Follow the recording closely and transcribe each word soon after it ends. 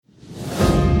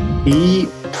the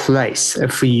place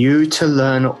for you to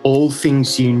learn all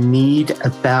things you need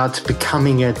about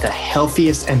becoming the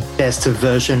healthiest and best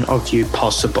version of you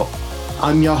possible.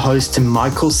 I'm your host,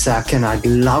 Michael Sack, and I'd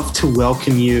love to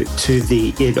welcome you to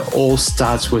the It All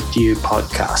Starts With You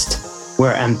podcast,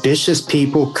 where ambitious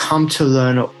people come to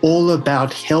learn all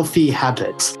about healthy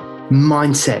habits,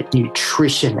 mindset,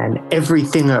 nutrition, and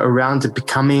everything around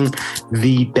becoming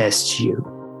the best you.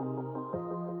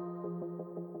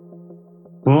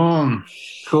 Boom.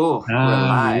 Cool. We're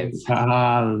live.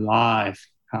 Live.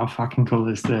 How fucking cool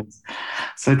is this?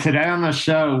 So today on the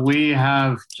show, we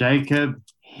have Jacob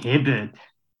Hibbard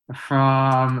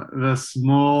from the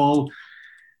small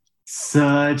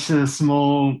search, the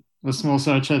small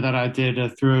searcher that I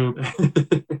did through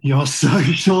your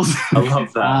socials. I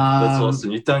love that. That's awesome.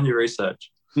 You've done your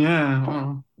research. Yeah.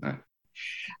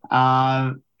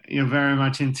 Well, you're very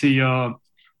much into your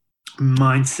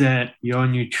mindset, your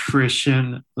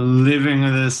nutrition, living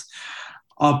this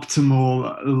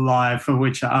optimal life, for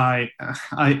which I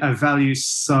value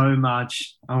so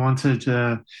much. I wanted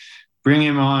to bring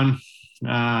him on,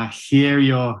 hear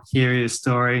your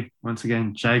story. Once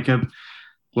again, Jacob,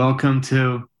 welcome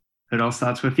to It All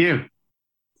Starts With You.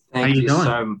 Thank you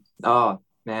doing? Oh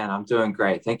man, I'm doing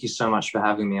great. Thank you so much for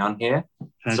having me on here.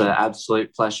 Pleasure. It's an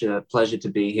absolute pleasure to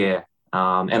be here.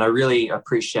 And I really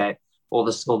appreciate all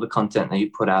the content that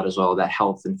you put out as well, about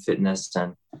health and fitness,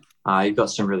 and you've got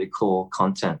some really cool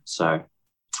content. So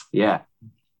yeah,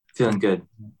 feeling good.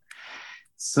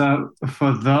 So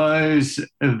for those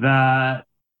that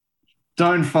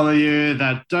don't follow you,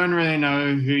 that don't really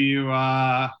know who you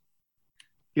are,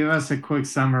 give us a quick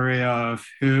summary of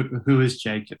who is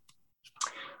Jacob.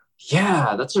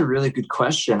 Yeah, that's a really good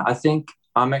question. I think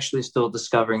I'm actually still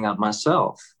discovering that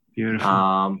myself. Beautiful.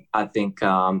 I think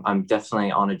I'm definitely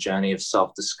on a journey of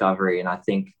self-discovery, and I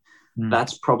think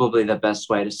that's probably the best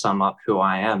way to sum up who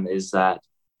I am, is that,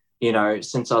 you know,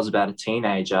 since I was about a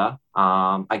teenager,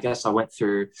 I guess I went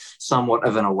through somewhat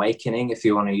of an awakening, if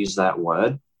you want to use that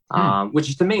word,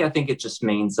 which to me, I think it just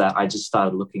means that I just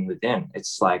started looking within.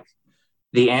 It's like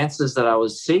the answers that I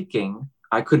was seeking,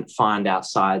 I couldn't find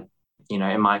outside, you know,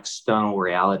 in my external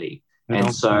reality.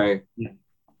 And so,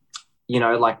 you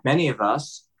know, like many of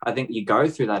us, I think you go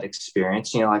through that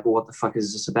experience and you're like, well, what the fuck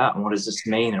is this about? And what does this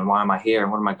mean? And why am I here?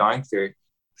 And what am I going through?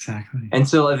 Exactly.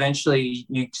 Until eventually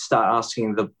you start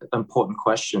asking the important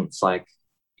questions, like,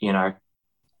 you know,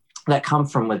 that come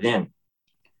from within,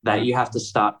 that you have to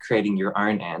start creating your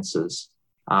own answers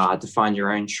to find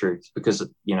your own truth, because,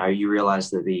 you know, you realize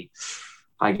that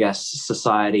I guess,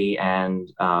 society and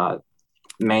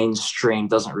mainstream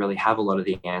doesn't really have a lot of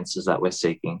the answers that we're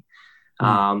seeking.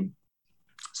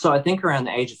 So I think around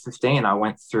the age of 15, I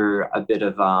went through a bit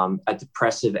of a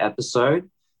depressive episode.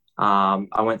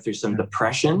 I went through some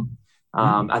depression.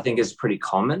 I think is pretty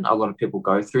common. A lot of people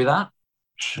go through that.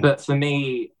 Sure. But for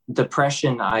me,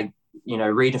 depression,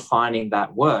 redefining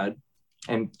that word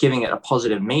and giving it a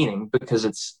positive meaning, because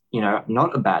it's, you know,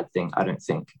 not a bad thing, I don't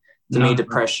think. To me,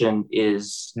 depression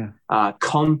is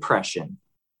compression,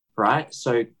 right?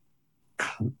 So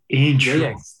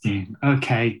interesting. Yeah.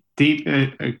 Okay, deep.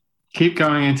 Keep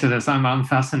going into this. I'm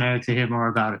fascinated to hear more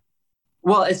about it.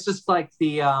 Well, it's just like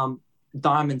the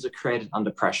diamonds are created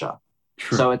under pressure.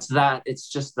 True. So it's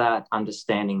just that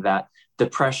understanding that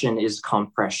depression is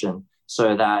compression,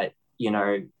 so that, you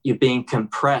know, you're being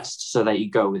compressed so that you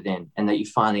go within and that you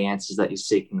find the answers that you're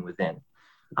seeking within.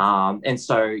 And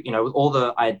so, you know, with all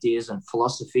the ideas and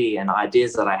philosophy and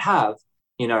ideas that I have,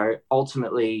 you know,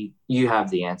 ultimately you have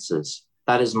the answers.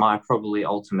 That is my probably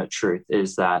ultimate truth,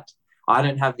 is that I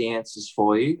don't have the answers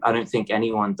for you. I don't think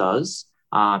anyone does.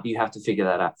 You have to figure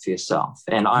that out for yourself.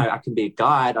 And I can be a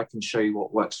guide. I can show you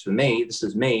what works for me. This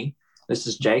is me. This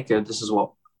is Jacob. This is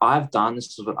what I've done.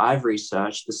 This is what I've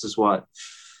researched. This is what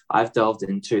I've delved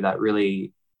into that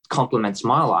really complements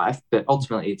my life. But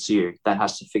ultimately, it's you that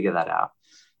has to figure that out.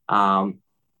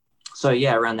 So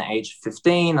yeah, around the age of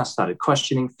 15, I started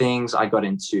questioning things. I got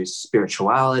into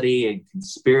spirituality and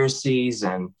conspiracies,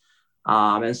 and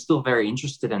still very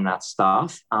interested in that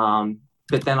stuff.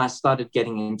 But then I started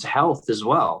getting into health as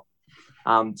well.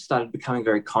 Started becoming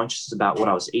very conscious about what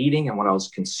I was eating and what I was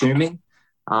consuming.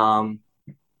 Some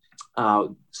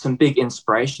big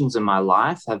inspirations in my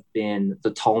life have been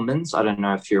the Tolmans. I don't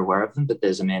know if you're aware of them, but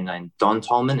there's a man named Don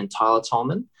Tolman and Tyler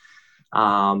Tolman.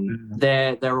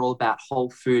 They're all about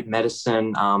whole food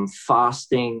medicine,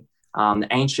 fasting, the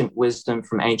ancient wisdom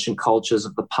from ancient cultures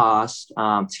of the past,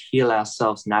 to heal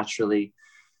ourselves naturally.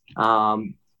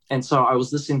 And so I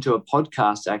was listening to a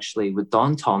podcast actually with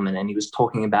Don Tolman, and he was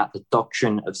talking about the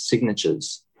doctrine of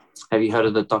signatures. Have you heard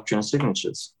of the doctrine of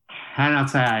signatures? Cannot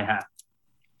say I have.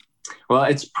 Well,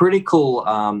 it's a pretty cool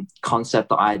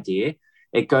concept or idea.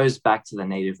 It goes back to the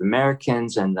Native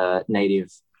Americans and the Native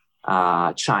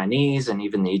Chinese and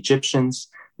even the Egyptians,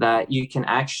 that you can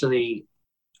actually,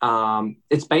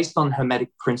 it's based on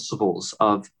Hermetic principles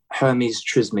of Hermes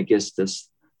Trismegistus,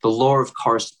 the law of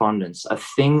correspondence. A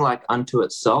thing like unto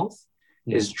itself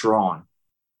is drawn.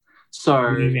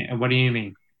 So what do you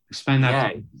mean? Explain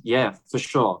that. Yeah, for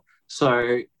sure.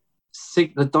 So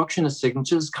the doctrine of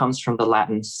signatures comes from the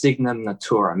Latin signum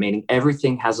natura, meaning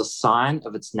everything has a sign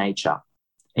of its nature,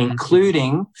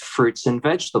 including fruits and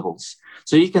vegetables.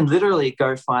 So you can literally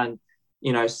go find,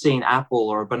 see an apple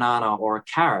or a banana or a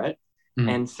carrot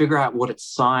and figure out what its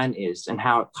sign is and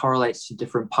how it correlates to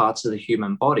different parts of the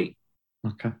human body.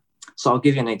 Okay. So I'll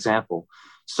give you an example.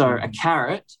 So a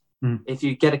carrot, if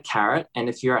you get a carrot, and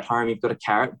if you're at home, you've got a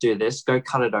carrot, do this, go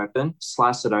cut it open,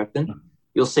 slice it open.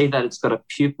 You'll see that it's got a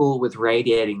pupil with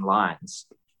radiating lines.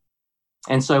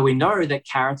 And so we know that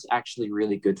carrots are actually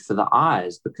really good for the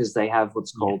eyes because they have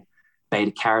what's called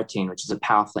beta carotene, which is a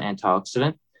powerful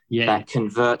antioxidant that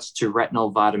converts to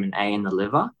retinol vitamin A in the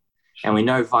liver. And we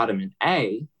know vitamin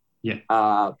A,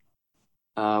 what's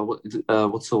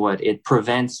the word? It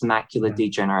prevents macular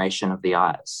degeneration of the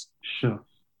eyes. Sure.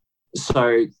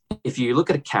 So if you look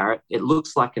at a carrot, it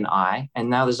looks like an eye, and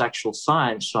now there's actual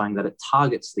science showing that it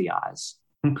targets the eyes.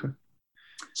 Okay.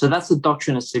 So that's the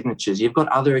doctrine of signatures. You've got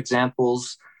other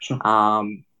examples,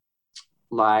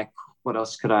 like what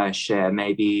else could I share?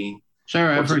 Maybe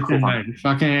share everything, mate.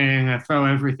 Fucking throw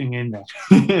everything in there.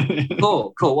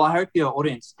 Cool. Well, I hope your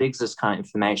audience digs this kind of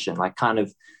information, like kind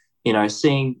of,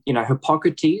 seeing,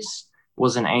 Hippocrates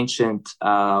was an ancient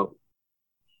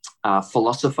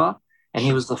philosopher, and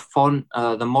he was the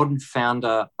modern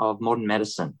founder of modern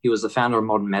medicine. He was the founder of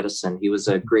modern medicine. He was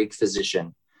a Greek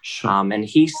physician. Sure. And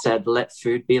he said, let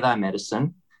food be thy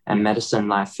medicine and medicine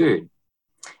thy food.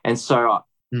 And so,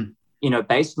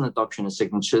 based on the doctrine of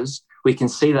signatures, we can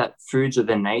see that foods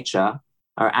within nature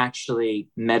are actually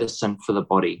medicine for the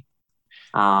body,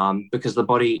 because the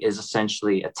body is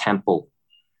essentially a temple,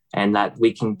 and that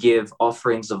we can give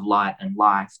offerings of light and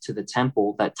life to the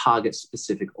temple that target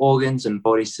specific organs and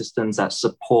body systems that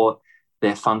support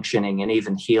their functioning and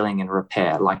even healing and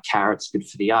repair, like carrots, good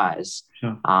for the eyes.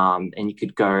 Sure. And you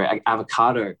could go,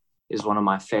 avocado is one of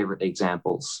my favorite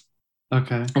examples.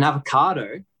 Okay. An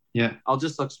avocado, yeah. I'll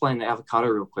just explain the avocado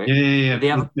real quick. Yeah.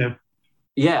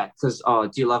 Because,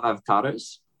 do you love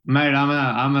avocados? Mate,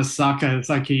 I'm a sucker. It's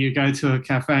like you go to a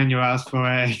cafe and you ask for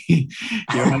a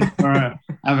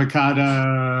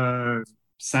avocado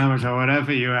sandwich or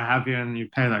whatever you have, and you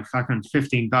pay like fucking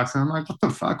 $15. And I'm like, what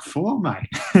the fuck for, mate?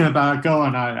 But go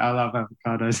on, I love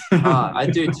avocados. I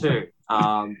do too.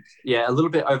 A little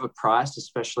bit overpriced,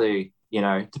 especially,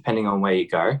 depending on where you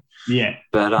go. Yeah.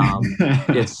 But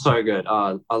it's so good.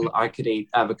 I could eat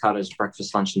avocados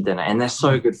breakfast, lunch, and dinner, and they're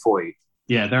so good for you.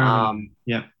 Yeah,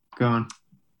 they're go on.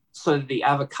 So the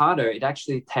avocado, it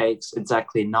actually takes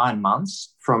exactly 9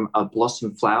 months from a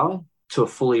blossom flower to a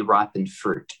fully ripened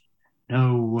fruit.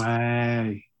 No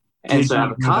way. And so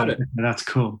avocado. That's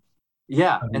cool.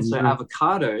 Yeah. And so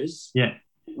avocados. Yeah.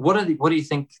 What do you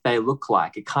think they look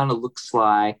like? It kind of looks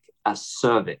like a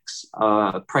cervix,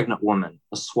 a pregnant woman,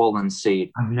 a swollen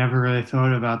seed. I've never really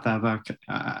thought about that, but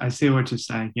I see what you're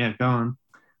saying. Yeah, go on.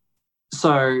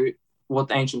 So what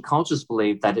the ancient cultures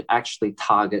believe, that it actually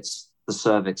targets the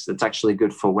cervix. It's actually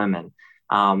good for women.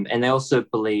 And they also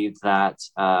believe that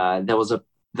there was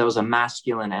a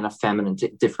masculine and a feminine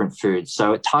different food.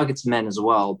 So it targets men as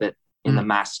well, but in the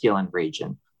masculine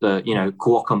region, the,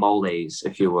 guacamoles,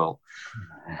 if you will.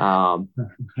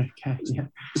 Okay, yeah.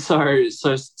 So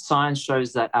science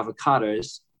shows that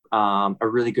avocados are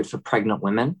really good for pregnant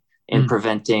women in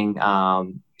preventing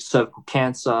cervical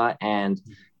cancer and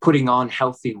putting on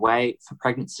healthy weight for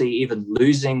pregnancy, even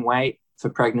losing weight for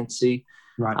pregnancy.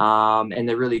 Right. And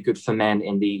they're really good for men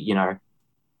in the,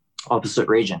 opposite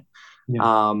region.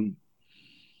 Yeah.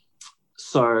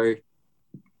 So,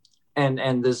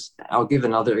 and this, I'll give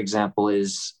another example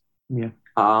is,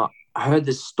 I heard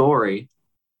this story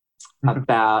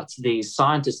about the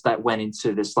scientists that went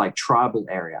into this like tribal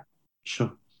area.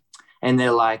 Sure. And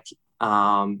they're like,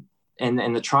 and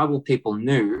the tribal people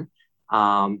knew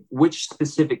which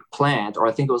specific plant, or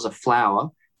I think it was a flower,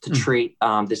 to treat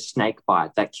this snake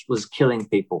bite that was killing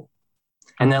people.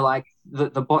 And they're like,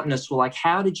 the botanists were like,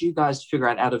 how did you guys figure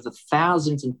out of the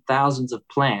thousands and thousands of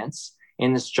plants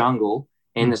in this jungle,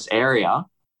 in this area,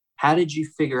 how did you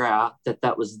figure out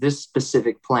that was this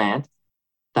specific plant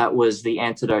that was the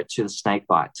antidote to the snake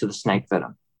bite, to the snake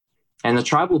venom? And the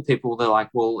tribal people, they're like,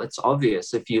 well, it's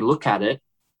obvious. If you look at it,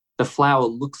 the flower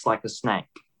looks like a snake.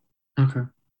 Okay.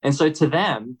 And so to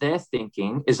them, their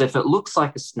thinking is if it looks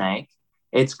like a snake,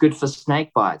 it's good for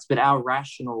snake bites. But our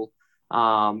rational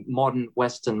modern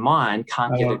Western mind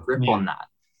can't get a grip on that.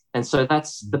 And so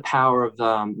that's the power of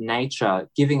nature,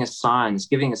 giving us signs,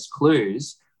 giving us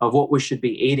clues of what we should be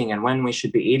eating and when we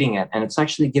should be eating it. And it's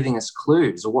actually giving us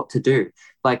clues of what to do.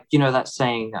 Like, that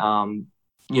saying,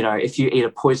 if you eat a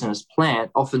poisonous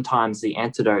plant, oftentimes the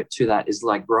antidote to that is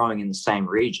like growing in the same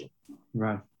region.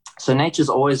 Right. So nature's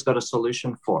always got a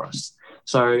solution for us.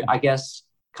 So I guess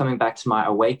coming back to my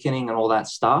awakening and all that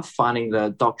stuff, finding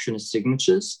the doctrine of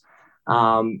signatures,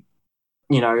 coming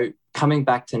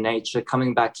back to nature,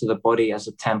 coming back to the body as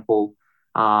a temple,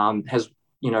 has,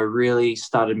 really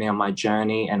started me on my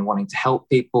journey and wanting to help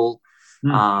people,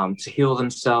 to heal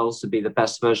themselves, to be the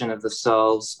best version of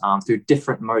themselves, through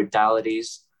different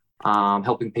modalities,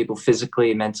 helping people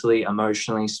physically, mentally,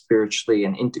 emotionally, spiritually,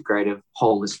 an integrative,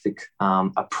 holistic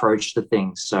approach to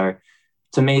things. So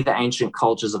to me, the ancient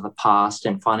cultures of the past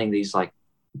and finding these like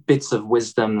bits of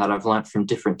wisdom that I've learned from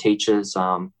different teachers,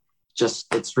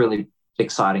 it's really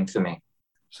exciting for me.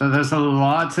 So there's a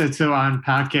lot to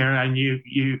unpack here, and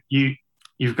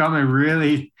you've got me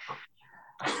really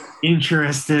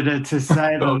interested, to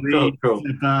say the least. Cool.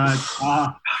 But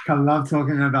I love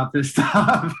talking about this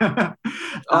stuff. You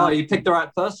picked the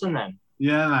right person then.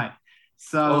 Yeah, mate.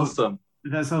 So awesome.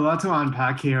 There's a lot to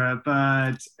unpack here,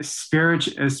 but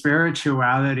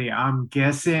spirituality, I'm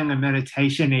guessing the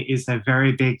meditation is a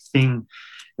very big thing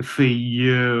for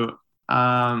you.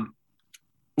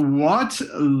 What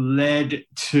led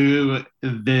to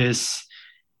this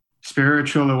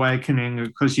spiritual awakening?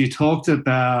 Because you talked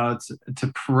about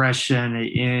depression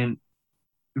in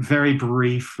very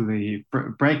briefly.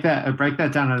 Break that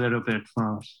down a little bit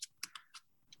for us.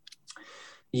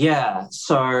 Yeah.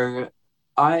 So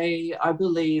I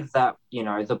believe that,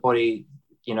 the body,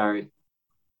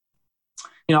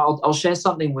 I'll share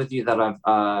something with you that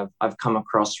I've come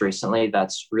across recently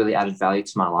that's really added value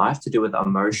to my life, to do with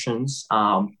emotions.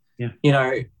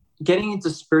 Getting into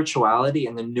spirituality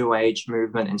and the New Age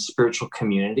movement and spiritual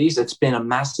communities, it's been a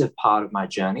massive part of my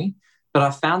journey. But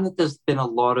I found that there's been a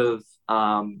lot of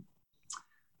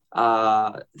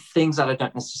things that I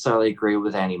don't necessarily agree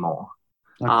with anymore.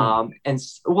 Okay.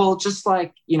 Just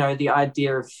like, the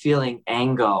idea of feeling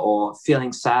anger or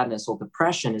feeling sadness or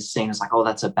depression is seen as like, oh,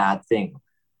 that's a bad thing.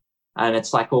 And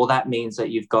it's like, well, that means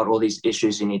that you've got all these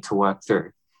issues you need to work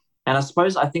through. And I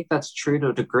think that's true to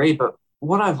a degree. But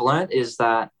what I've learned is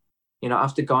that,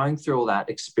 after going through all that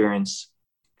experience,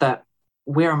 that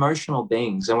we're emotional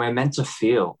beings and we're meant to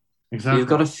feel. Exactly. You've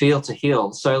got to feel to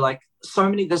heal. So like what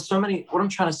I'm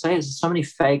trying to say is there's so many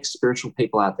fake spiritual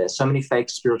people out there, so many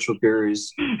fake spiritual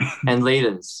gurus and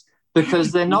leaders,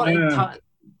 because they're not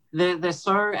they're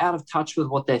so out of touch with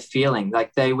what they're feeling.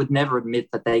 Like they would never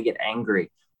admit that they get angry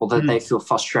or that they feel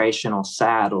frustration or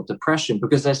sad or depression,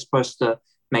 because they're supposed to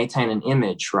maintain an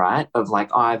image, right? Of like,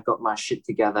 I've got my shit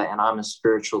together and I'm a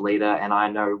spiritual leader and I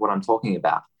know what I'm talking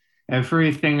about.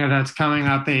 Everything that's coming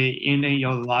up in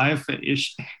your life,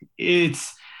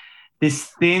 it's this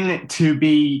thing to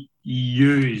be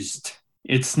used.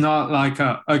 It's not like,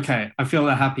 okay, I feel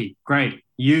happy, great.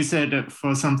 Use it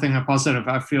for something positive.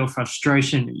 I feel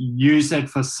frustration. Use it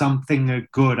for something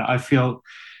good. I feel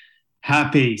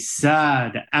happy,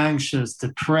 sad, anxious,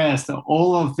 depressed.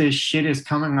 All of this shit is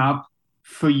coming up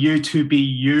for you to be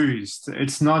used.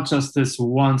 It's not just this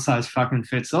one size fucking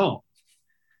fits all.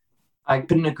 I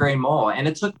couldn't agree more. And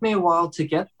it took me a while to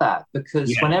get that,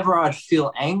 because whenever I'd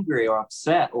feel angry or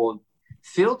upset or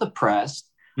feel depressed,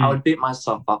 I would beat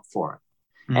myself up for it.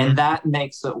 And that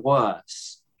makes it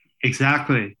worse.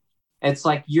 Exactly. It's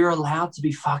like, you're allowed to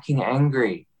be fucking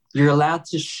angry. You're allowed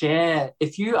to share.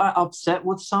 If you are upset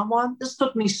with someone, this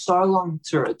took me so long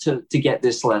to get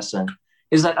this lesson,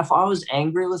 is that if I was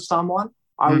angry with someone,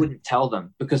 I wouldn't tell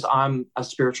them, because I'm a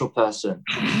spiritual person.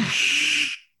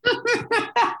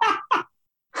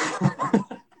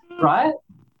 Right?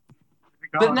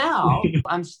 But now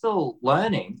I'm still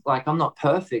learning. Like, I'm not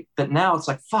perfect, but now it's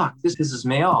like, fuck, this pisses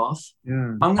me off.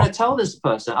 Yeah. I'm going to tell this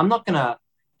person. I'm not going to,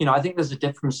 I think there's a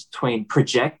difference between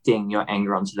projecting your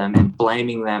anger onto them and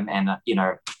blaming them and,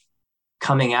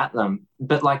 coming at them.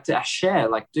 But like, to share,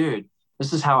 like, dude,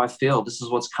 this is how I feel. This is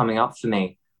what's coming up for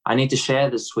me. I need to share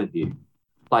this with you.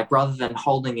 Like, rather than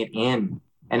holding it in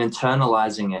and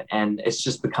internalizing it, and it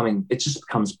just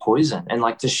becomes poison. And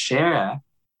like, to share,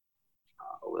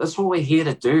 that's what we're here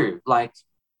to do. Like,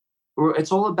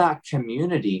 it's all about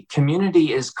community.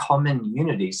 Community is common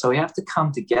unity. So we have to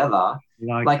come together.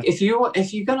 Like if we want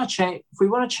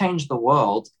to change the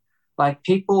world, like,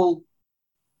 people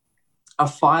are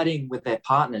fighting with their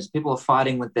partners. People are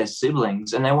fighting with their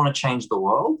siblings, and they want to change the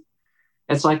world.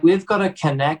 It's like we've got to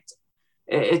connect.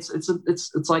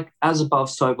 It's like as above,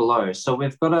 so below. So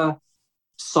we've got to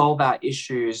solve our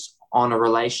issues on a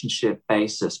relationship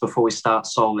basis before we start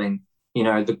solving,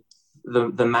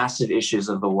 the massive issues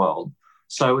of the world.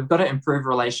 So we've got to improve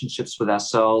relationships with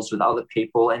ourselves, with other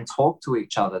people, and talk to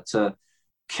each other, to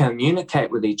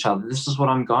communicate with each other. This is what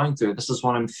I'm going through. This is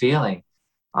what I'm feeling.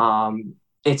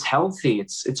 It's healthy.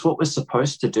 It's what we're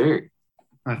supposed to do.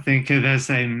 I think there's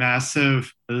a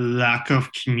massive lack of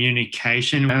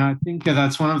communication. And I think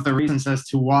that's one of the reasons as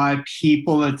to why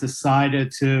people have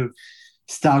decided to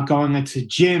start going into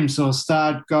gyms or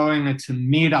start going into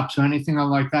meetups or anything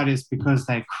like that, is because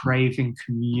they're craving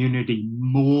community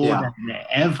more than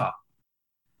ever.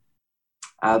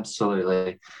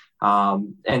 Absolutely.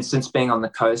 And since being on the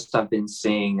coast, I've been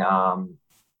seeing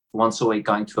once a week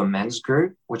going to a men's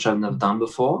group, which I've never done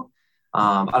before.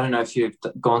 I don't know if you've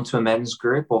gone to a men's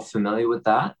group or familiar with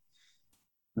that,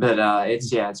 but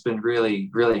it's been really,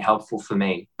 really helpful for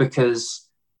me because,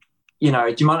 do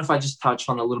you mind if I just touch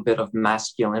on a little bit of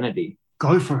masculinity?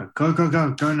 Go for it. Go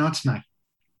nuts, mate.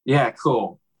 Yeah,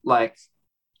 cool. Like,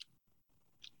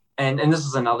 and this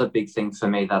is another big thing for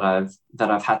me that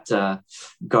I've had to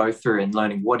go through in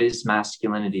learning what is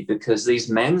masculinity, because these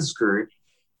men's group,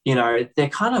 they're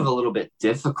kind of a little bit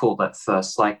difficult at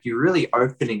first. Like, you're really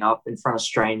opening up in front of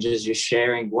strangers, you're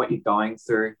sharing what you're going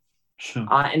through. Sure.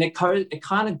 And it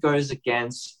kind of goes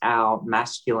against our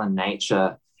masculine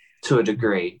nature to a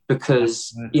degree,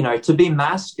 because, to be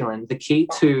masculine, the key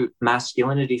to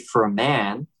masculinity for a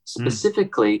man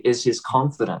specifically is his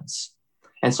confidence.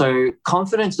 And so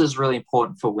confidence is really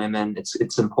important for women.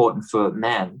 It's important for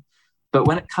men. But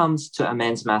when it comes to a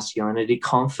man's masculinity,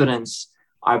 confidence,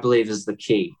 I believe, is the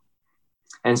key.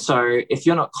 And so if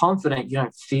you're not confident, you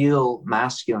don't feel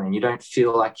masculine. You don't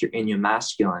feel like you're in your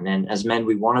masculine. And as men,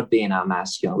 we want to be in our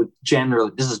masculine.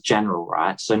 Generally, this is general,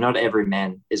 right? So not every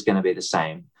man is going to be the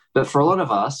same. But for a lot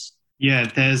of us... Yeah,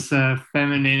 there's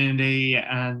femininity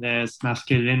and there's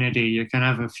masculinity. You can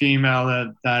have a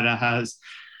female that has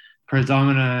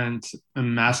predominant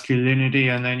masculinity,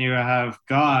 and then you have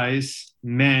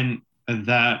men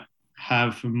that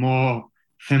have more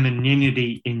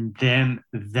femininity in them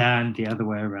than the other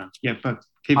way around. Yeah, but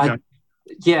keep going.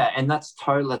 Yeah, and that's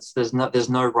total. There's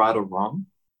no right or wrong.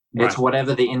 Right. It's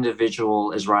whatever the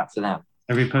individual is right for them.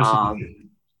 Every person.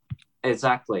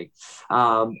 Exactly.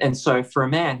 And so for a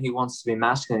man, he wants to be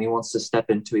masculine. He wants to step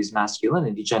into his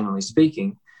masculinity, generally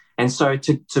speaking. And so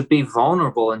to be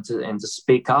vulnerable and to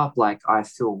speak up, like, I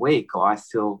feel weak, or I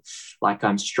feel like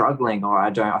I'm struggling, or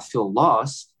I feel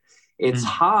lost. It's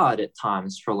hard at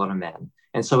times for a lot of men.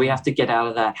 And so we have to get out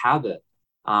of that habit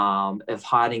of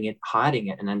hiding it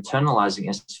and internalizing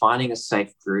it, finding a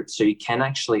safe group so you can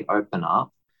actually open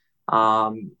up,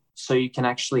 so you can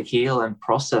actually heal and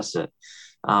process it.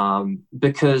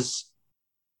 Because,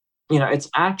 it's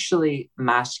actually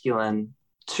masculine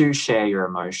to share your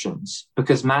emotions,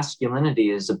 because masculinity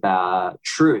is about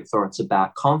truth, or it's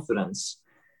about confidence.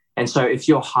 And so if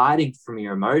you're hiding from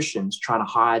your emotions, trying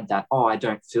to hide that, oh, I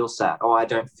don't feel sad, oh, I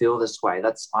don't feel this way,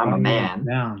 I'm a man.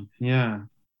 Down. Yeah.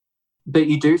 But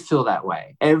you do feel that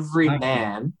way. Every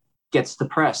man gets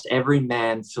depressed. Every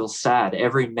man feels sad.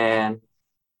 Every man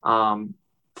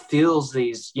feels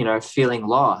these, feeling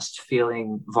lost,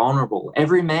 feeling vulnerable.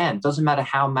 Every man, doesn't matter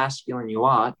how masculine you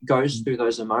are, goes through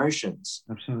those emotions.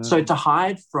 Absolutely. So to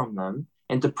hide from them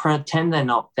and to pretend they're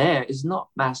not there is not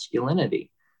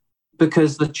masculinity,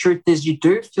 because the truth is you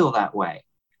do feel that way.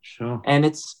 Sure. And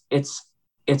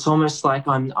it's almost like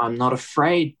I'm not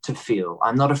afraid to feel.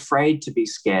 I'm not afraid to be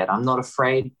scared. I'm not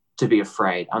afraid to be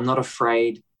afraid. I'm not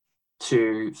afraid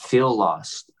to feel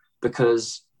lost,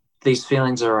 because these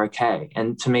feelings are okay.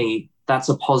 And to me, that's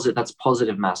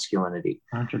positive masculinity.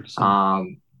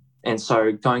 100%. And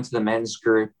so going to the men's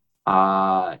group,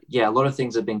 a lot of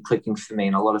things have been clicking for me,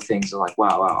 and a lot of things are like,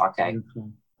 wow, okay.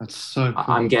 That's so cool.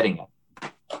 I'm getting it.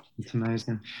 It's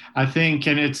amazing. I think,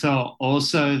 and it's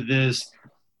also this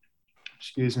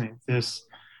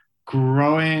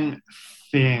growing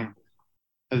thing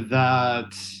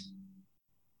that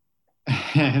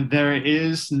there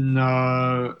is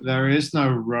no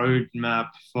roadmap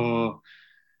for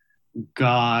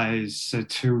guys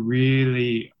to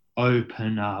really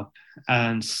open up,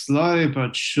 and slowly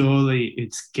but surely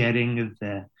it's getting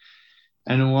there.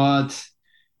 And what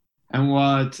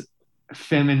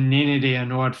femininity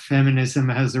and what feminism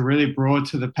has really brought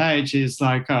to the page is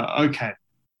like, okay,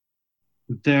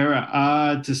 there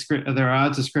are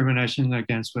discrimination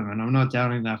against women. I'm not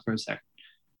doubting that for a second.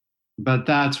 But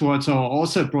that's what's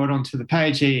also brought onto the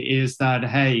page here, is that,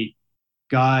 hey,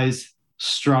 guys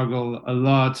struggle a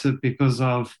lot because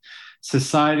of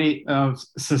society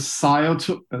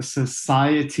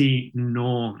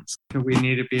norms. We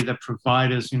need to be the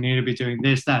providers. We need to be doing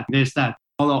this, that, this, that.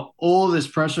 All this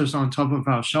pressure is on top of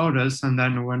our shoulders, and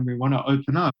then when we want to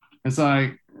open up, it's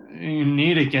like you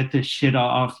need to get this shit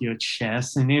off your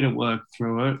chest. You need to work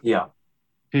through it. Yeah.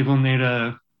 People need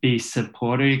to be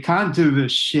supported. You can't do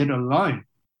this shit alone.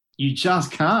 You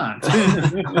just can't.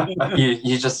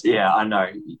 you just, yeah, I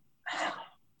know.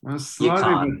 Well,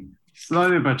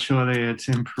 slowly but surely, it's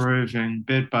improving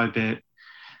bit by bit.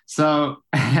 So,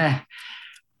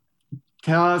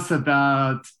 tell us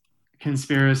about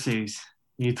conspiracies.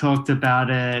 You talked about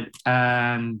it,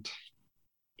 and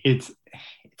it's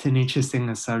an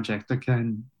interesting subject. I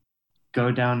can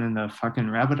go down in the fucking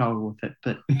rabbit hole with it,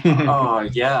 but oh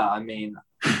yeah, I mean,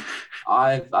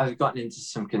 I've gotten into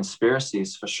some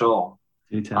conspiracies for sure.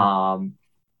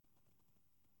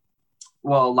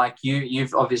 Well, like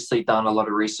you've obviously done a lot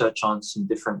of research on some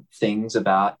different things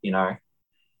about,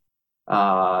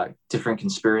 different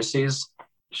conspiracies.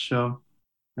 Sure.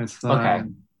 It's okay.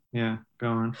 Yeah, go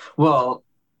on. Well,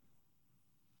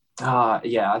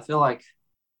 yeah, I feel like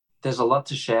there's a lot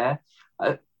to share.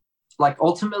 Like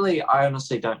ultimately, I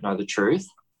honestly don't know the truth.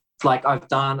 Like I've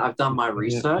done my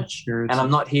research, and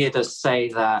I'm not here to say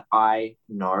that I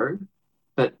know,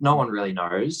 but no one really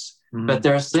knows. Mm-hmm. But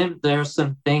there are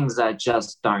some things that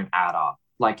just don't add up.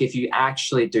 Like if you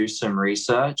actually do some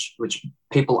research, which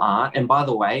people aren't. And by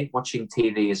the way, watching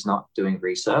TV is not doing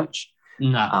research.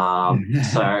 No.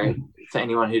 So for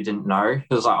anyone who didn't know,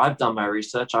 because I've done my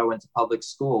research. I went to public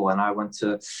school, and I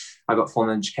got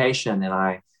formal education, and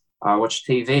I watched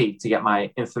TV to get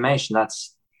my information.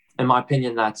 That's, in my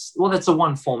opinion, that's a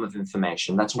one form of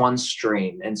information. That's one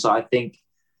stream. And so I think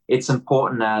it's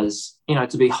important as,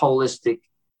 to be holistic,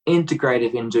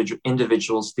 integrative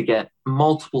individuals to get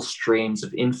multiple streams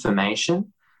of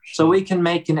information so we can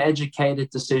make an educated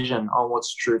decision on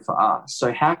what's true for us.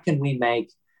 So how can we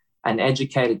make an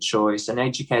educated choice, an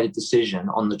educated decision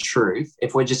on the truth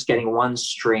if we're just getting one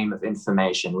stream of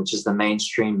information, which is the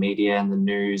mainstream media and the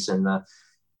news and the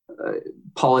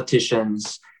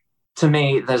politicians? To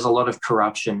me, there's a lot of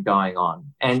corruption going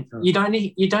on, and you don't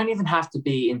even have to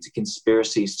be into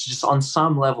conspiracies to just on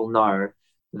some level know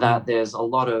that there's a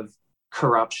lot of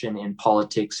corruption in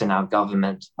politics in our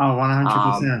government. Oh,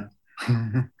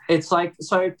 100%. It's like,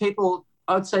 so people,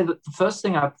 I would say that the first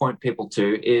thing I point people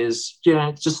to is,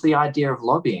 just the idea of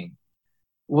lobbying.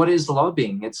 What is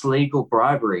lobbying? It's legal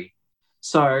bribery.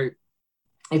 So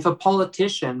if a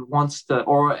politician wants to,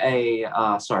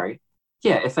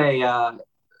 if a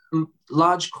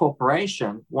large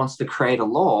corporation wants to create a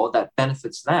law that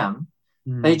benefits them,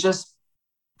 they just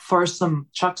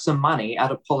chuck some money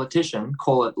at a politician,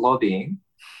 call it lobbying,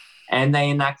 and they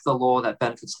enact the law that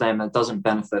benefits them and doesn't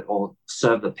benefit or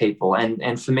serve the people.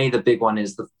 And for me, the big one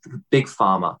is the big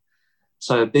pharma.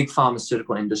 So big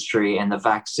pharmaceutical industry and the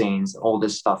vaccines, all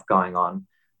this stuff going on.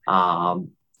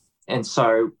 And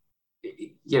so,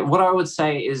 yeah, what I would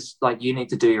say is, like, you need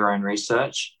to do your own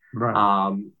research.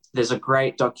 Right. There's a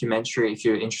great documentary if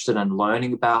you're interested in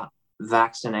learning about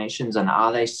vaccinations and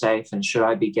are they safe and should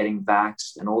I be getting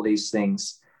vaxxed and all these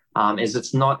things.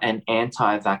 It's not an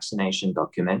anti-vaccination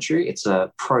documentary. It's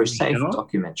a pro-safe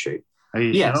documentary. Are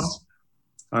you yes.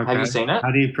 Sure? Okay. Have you seen it?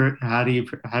 How do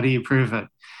you prove it?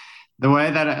 The way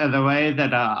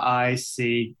that I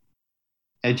see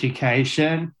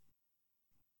education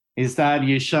is that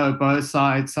you show both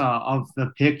sides of the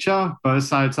picture, both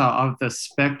sides of the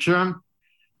spectrum,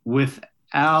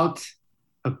 without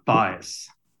a bias.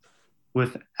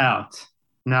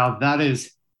 Now that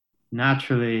is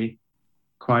naturally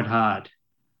quite hard.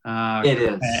 It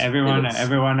is. Everyone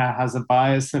has a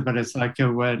bias, but it's like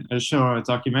sure,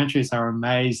 documentaries are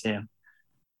amazing,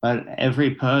 but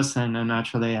every person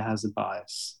naturally has a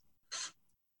bias.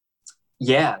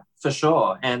 Yeah, for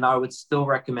sure. And I would still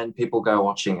recommend people go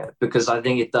watching it because I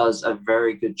think it does a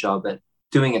very good job at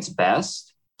doing its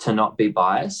best to not be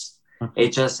biased.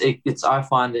 It's I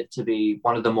find it to be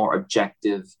one of the more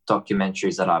objective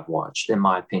documentaries that I've watched, in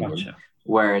my opinion, Gotcha.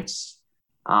 Where it's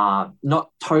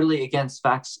not totally against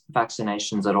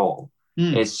vaccinations at all.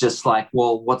 It's just like,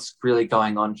 well, what's really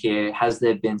going on here? Has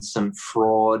there been some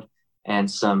fraud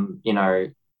and some,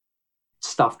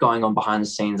 stuff going on behind the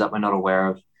scenes that we're not aware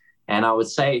of? And I would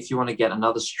say if you want to get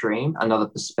another stream, another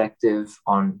perspective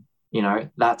on,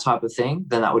 that type of thing,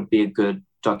 then that would be a good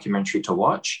documentary to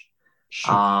watch.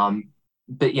 Sure.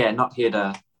 But yeah, not here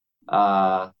to,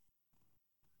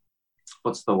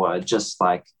 what's the word? Just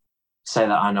like say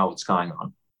that I know what's going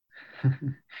on.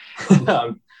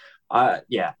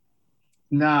 Yeah.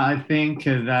 No, I think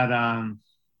that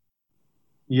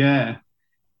Yeah.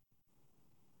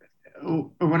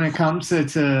 When it comes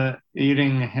to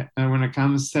eating,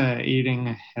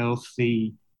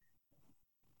 healthy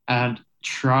and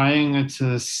trying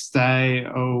to stay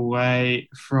away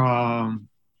from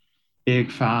big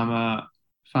pharma,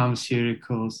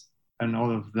 pharmaceuticals, and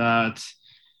all of that,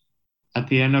 at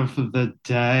the end of the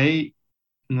day,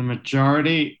 the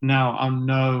majority, now I'm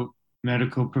no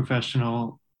medical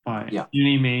professional by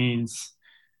any means,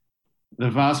 the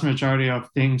vast majority of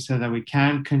things so that we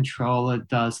can control it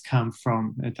does come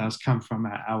from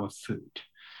our food.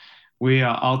 We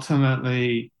are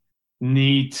ultimately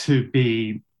need to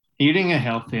be eating a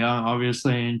healthier,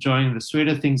 obviously enjoying the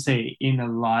sweeter things in a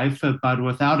life, but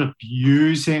without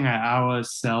abusing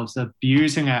ourselves,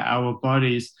 abusing our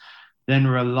bodies, then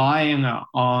relying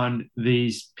on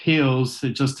these pills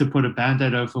just to put a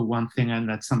band-aid over one thing and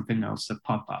let something else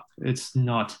pop up. It's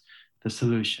not the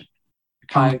solution.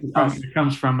 It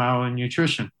comes from our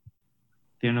nutrition at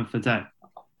the end of the day.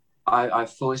 I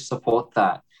fully support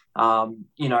that. I'm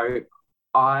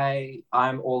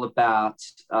all about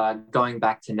going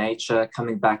back to nature,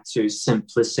 coming back to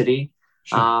simplicity.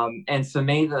 Sure. And for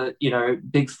me,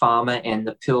 big pharma and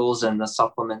the pills and the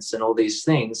supplements and all these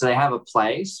things, they have a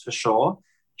place for sure.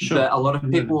 But a lot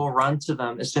of people will run to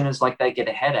them as soon as they get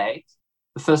a headache.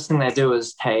 The first thing they do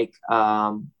is take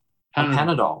a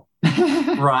Panadol,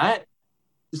 right?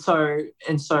 So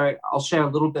I'll share a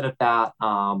little bit about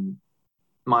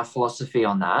my philosophy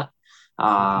on that.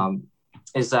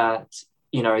 Is that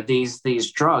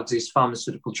these drugs, these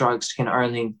pharmaceutical drugs, can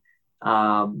only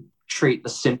treat the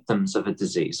symptoms of a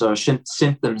disease or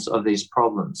symptoms of these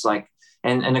problems.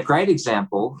 And a great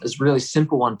example, is really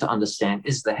simple one to understand,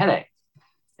 is the headache.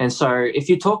 And so if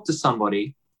you talk to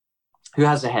somebody who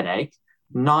has a headache,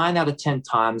 9 out of 10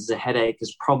 times the headache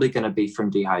is probably going to be from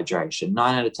dehydration.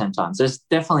 9 out of 10 times. There's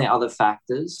definitely other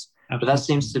factors, but that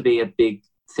seems to be a big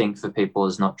thing for people,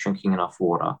 is not drinking enough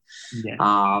water.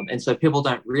 Yeah. And so people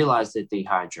don't realize they're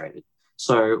dehydrated.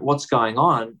 So what's going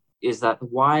on is that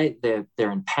why they're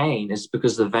in pain is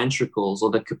because the ventricles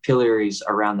or the capillaries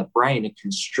around the brain are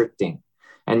constricting.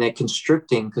 And they're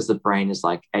constricting because the brain is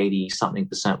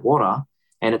 80-something% water,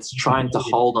 and it's trying to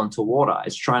hold on to water.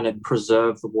 It's trying to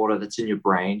preserve the water that's in your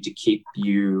brain to keep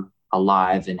you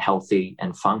alive and healthy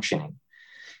and functioning.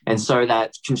 And so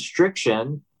that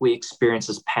constriction we experience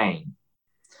as pain.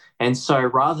 And so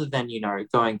rather than,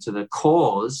 going to the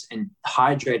cause and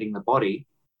hydrating the body,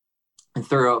 and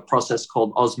through a process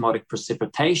called osmotic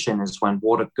precipitation, is when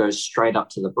water goes straight up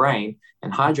to the brain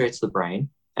and hydrates the brain,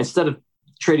 instead of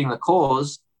treating the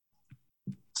cause,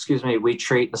 we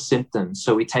treat the symptoms.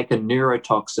 So we take a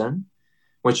neurotoxin,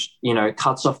 which,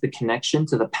 cuts off the connection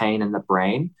to the pain in the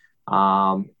brain,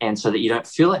 and so that you don't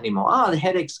feel it anymore. The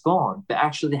headache's gone, but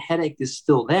actually the headache is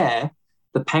still there.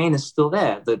 The pain is still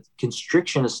there. The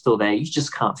constriction is still there. You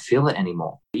just can't feel it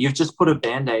anymore. You've just put a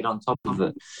Band-Aid on top of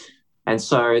it. And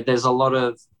so there's a lot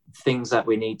of things that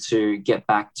we need to get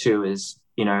back to, is,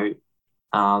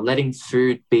 letting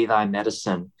food be thy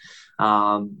medicine.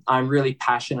 I'm really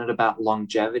passionate about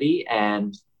longevity,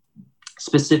 and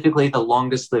specifically the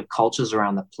longest lived cultures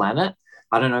around the planet.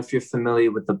 I don't know if you're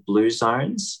familiar with the blue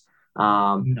zones.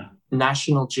 No.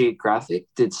 National Geographic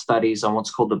did studies on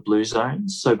what's called the blue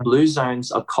zones. So blue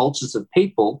zones are cultures of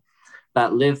people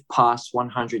that live past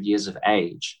 100 years of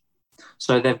age.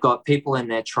 So they've got people in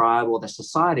their tribe or their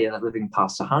society that are living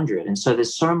past 100. And so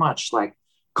there's so much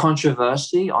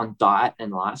controversy on diet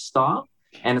and lifestyle,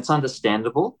 and it's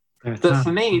understandable. But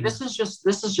for me, this is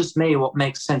just me, what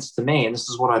makes sense to me, and this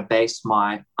is what I base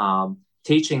my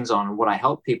teachings on, and what I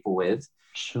help people with.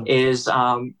 Sure. Is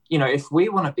if we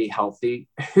want to be healthy,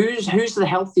 who's the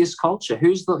healthiest culture?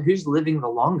 Who's living the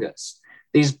longest?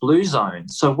 These blue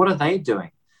zones. So what are they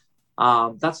doing?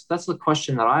 That's the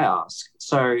question that I ask.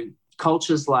 So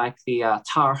cultures like the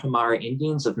Tarahumara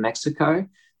Indians of Mexico,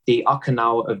 the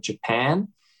Okinawa of Japan,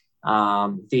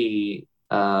 the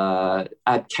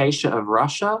Abkhazia of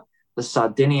Russia, the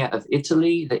Sardinia of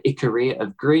Italy, the Icaria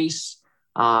of Greece.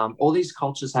 All these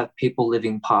cultures have people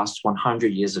living past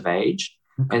 100 years of age.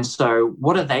 And so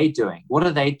what are they doing? What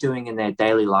are they doing in their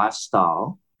daily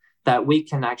lifestyle that we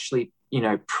can actually,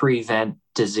 prevent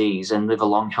disease and live a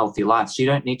long, healthy life? So you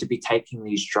don't need to be taking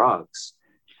these drugs,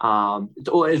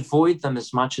 or avoid them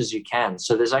as much as you can.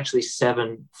 So there's actually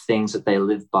 7 things that they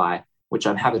live by, which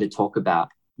I'm happy to talk about.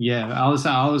 Yeah, I was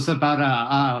about to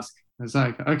ask. It's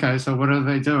okay, so what are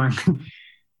they doing?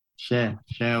 share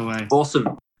away.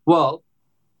 Awesome. Well,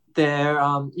 they're,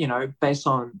 based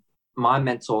on my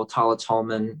mentor, Tyler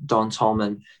Tolman, Don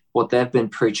Tolman, what they've been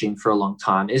preaching for a long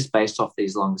time is based off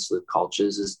these longest lived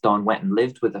cultures. As Don went and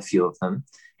lived with a few of them,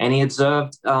 And he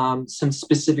observed some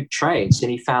specific traits,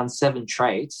 and he found 7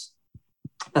 traits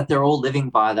that they're all living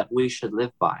by that we should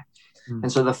live by.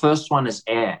 And so the first one is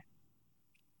air.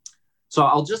 So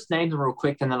I'll just name them real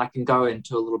quick, and then I can go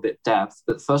into a little bit depth.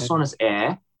 But the first one is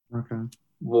air,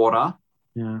 water,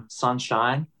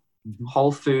 sunshine,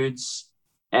 whole foods,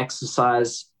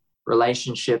 exercise,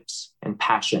 relationships, and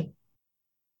passion.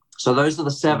 So those are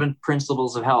the 7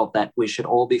 principles of health that we should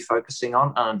all be focusing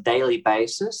on a daily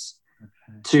basis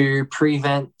to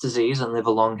prevent disease and live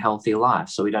a long, healthy life.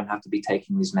 So we don't have to be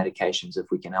taking these medications if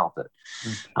we can help it.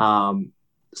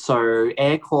 So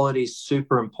air quality is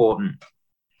super important.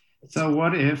 So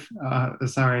what if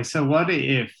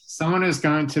someone is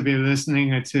going to be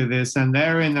listening to this and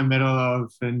they're in the middle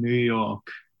of New York?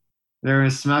 They're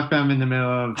smack bam in the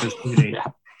middle of the city.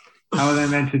 How are they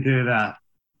meant to do that?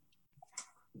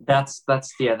 That's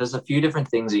there's a few different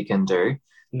things you can do.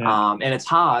 And it's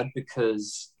hard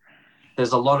because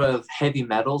there's a lot of heavy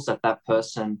metals that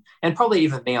person, and probably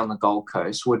even me on the Gold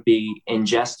Coast, would be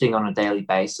ingesting on a daily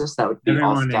basis. That would be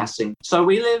off-gassing. So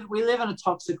we live in a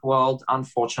toxic world,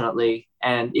 unfortunately.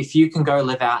 And if you can go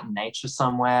live out in nature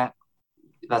somewhere,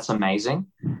 that's amazing.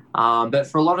 But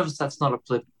for a lot of us, that's not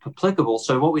applicable.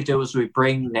 So what we do is we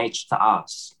bring nature to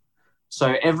us.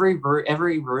 So every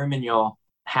room in your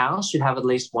house should have at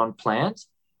least 1 plant.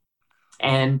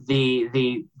 And the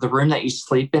room that you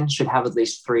sleep in should have at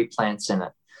least 3 plants in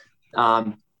it,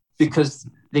 because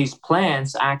these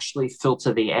plants actually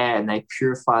filter the air and they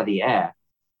purify the air.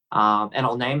 And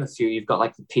I'll name a few. You've got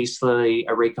like the peace lily,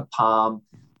 areca palm,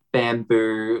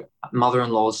 bamboo,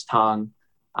 mother-in-law's tongue.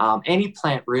 Any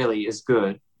plant really is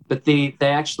good, but they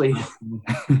actually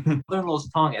mother-in-law's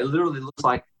tongue. It literally looks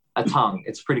like a tongue.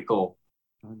 It's pretty cool.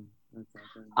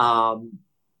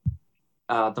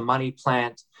 The money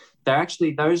plant. They're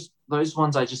actually those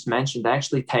ones I just mentioned. They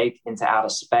actually take into outer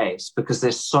space because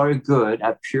they're so good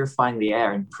at purifying the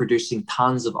air and producing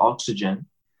tons of oxygen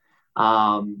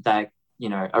that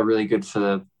are really good for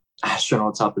the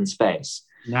astronauts up in space.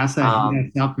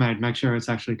 NASA, help mate. Make sure it's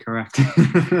actually correct.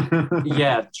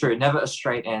 Yeah, true. Never a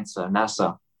straight answer.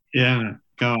 NASA. Yeah,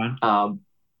 go on.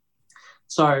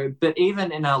 But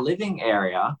even in our living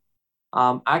area.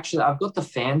 Actually, I've got the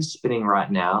fan spinning right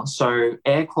now. So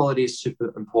air quality is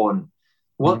super important.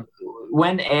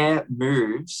 When air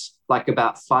moves like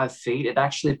about 5 feet, it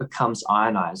actually becomes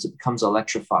ionized. It becomes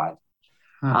electrified.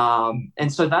 And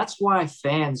so that's why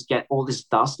fans get all this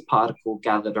dust particle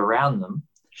gathered around them,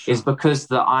 is because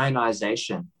the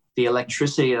ionization, the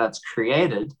electricity that's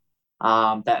created,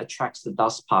 that attracts the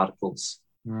dust particles.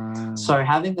 So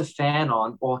having the fan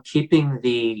on or keeping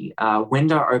the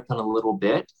window open a little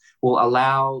bit will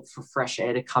allow for fresh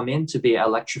air to come in to be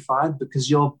electrified,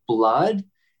 because your blood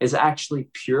is actually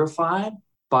purified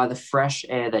by the fresh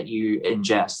air that you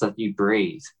ingest, that you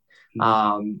breathe.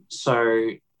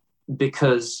 So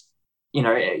because,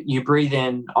 you breathe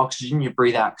in oxygen, you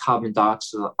breathe out carbon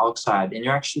dioxide, and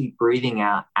you're actually breathing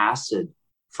out acid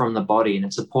from the body, and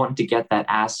it's important to get that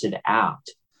acid out.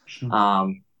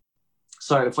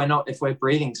 So if we're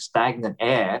breathing stagnant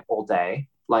air all day,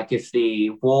 like if the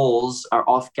walls are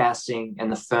off-gassing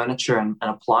and the furniture and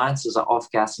appliances are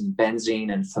off-gassing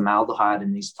benzene and formaldehyde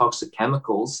and these toxic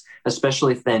chemicals,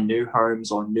 especially if they're new homes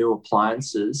or new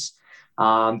appliances,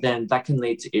 then that can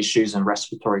lead to issues and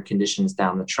respiratory conditions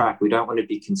down the track. We don't want to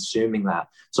be consuming that.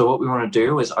 So what we want to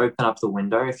do is open up the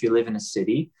window. If you live in a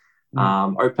city,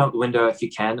 open up the window if you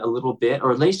can a little bit,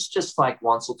 or at least just like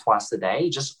once or twice a day.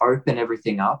 Just open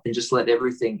everything up and just let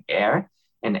everything air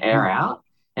out.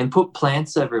 And put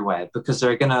plants everywhere, because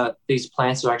these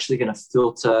plants are actually going to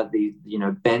filter the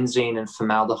benzene and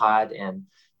formaldehyde and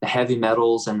the heavy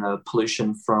metals and the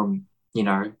pollution from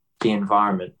the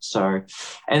environment. So,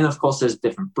 and of course there's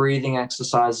different breathing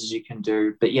exercises you can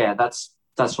do, but yeah, that's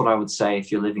what I would say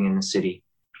if you're living in the city.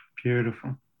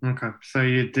 Beautiful. Okay, so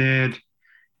you did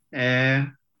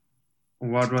air.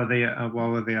 What were the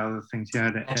other things you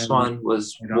had? Next one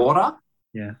was water.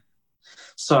 Yeah.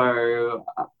 So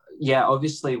yeah,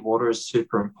 obviously water is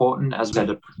super important, as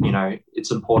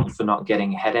it's important for not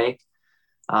getting a headache.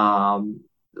 A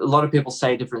lot of people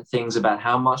say different things about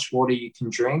how much water you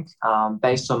can drink.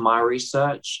 Based on my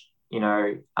research, we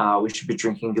should be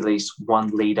drinking at least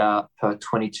 1 liter per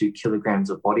 22 kilograms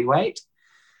of body weight.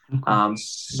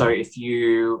 So if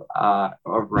you are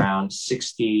around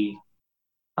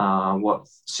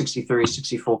 63,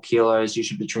 64 kilos, you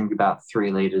should be drinking about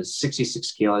 3 liters.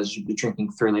 66 kilos, you should be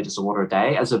drinking 3 liters of water a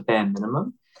day as a bare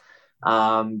minimum.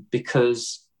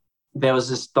 Because there was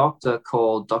this doctor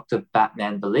called Dr.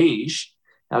 Batman Balige.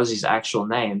 That was his actual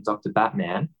name, Dr.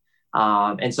 Batman.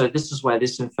 And so this is where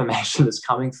this information is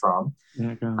coming from.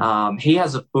 Yeah, he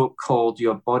has a book called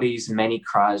Your Body's Many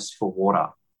Cries for Water.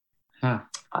 huh.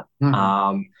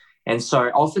 And so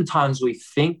oftentimes we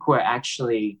think we're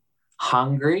actually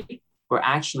hungry, we're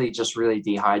actually just really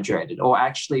dehydrated, or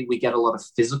actually we get a lot of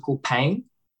physical pain.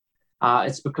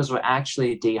 It's because we're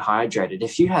actually dehydrated.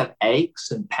 If you have aches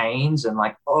and pains and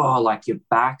like your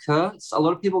back hurts, a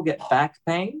lot of people get back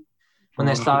pain when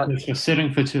they start. Because you're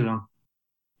sitting for too long.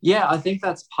 Yeah, I think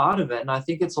that's part of it. And I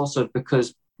think it's also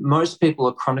because most people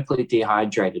are chronically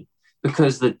dehydrated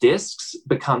because the discs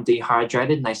become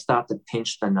dehydrated and they start to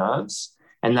pinch the nerves.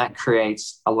 And that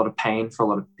creates a lot of pain for a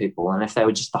lot of people. And if they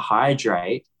were just to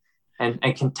hydrate, and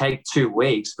it can take 2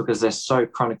 weeks because they're so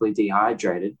chronically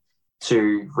dehydrated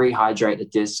to rehydrate the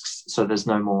discs so there's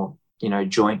no more,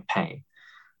 joint pain.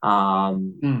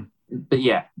 But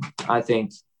yeah, I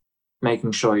think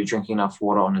making sure you're drinking enough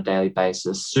water on a daily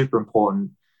basis, super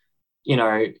important.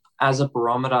 As a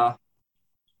barometer,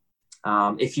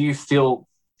 if you feel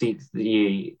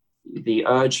the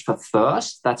urge for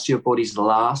thirst, that's your body's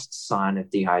last sign of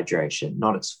dehydration,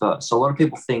 not its first. So a lot of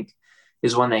people think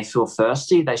is when they feel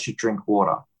thirsty, they should drink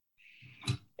water.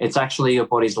 It's actually your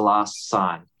body's last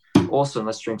sign. Awesome,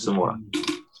 let's drink some water.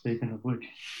 Speaking of which.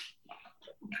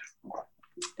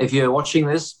 If you're watching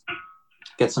this,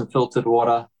 get some filtered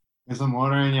water. Get some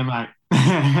water in your mouth.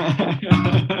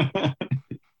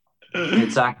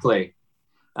 Exactly.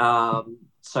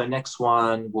 So next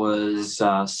one was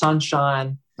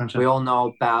sunshine. We all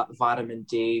know about vitamin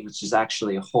D, which is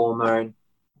actually a hormone,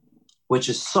 which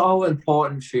is so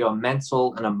important for your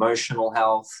mental and emotional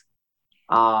health.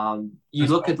 You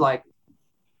look at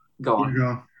go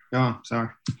on. Go on, sorry.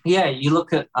 Yeah, you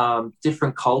look at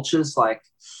different cultures. Like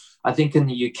I think in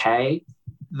the UK,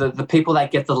 the people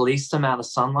that get the least amount of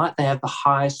sunlight, they have the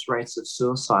highest rates of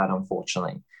suicide,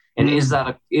 unfortunately. And is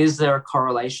there a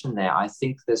correlation there? I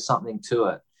think there's something to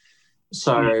it.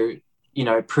 So,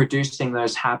 producing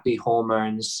those happy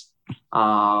hormones,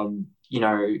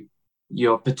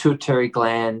 your pituitary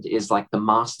gland is like the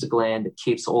master gland. It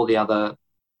keeps all the other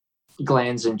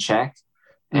glands in check.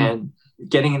 And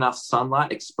getting enough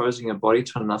sunlight, exposing your body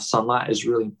to enough sunlight is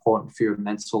really important for your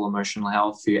mental, emotional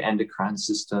health, for your endocrine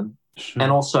system. Sure.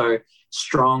 And also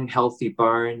strong, healthy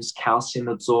bones, calcium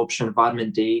absorption,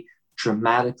 vitamin D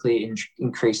dramatically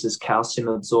increases calcium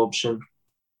absorption.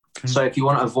 So if you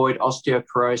want to avoid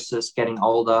osteoporosis, getting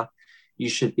older, you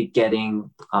should be getting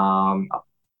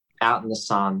out in the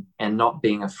sun and not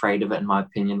being afraid of it, in my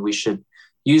opinion. We should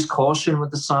use caution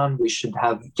with the sun. We should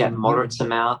get moderate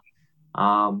amount.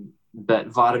 But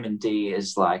vitamin D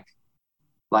is like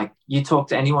you talk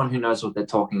to anyone who knows what they're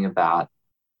talking about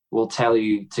will tell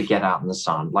you to get out in the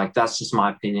sun. Like, that's just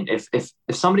my opinion. If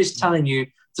somebody's telling you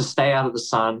to stay out of the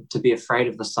sun, to be afraid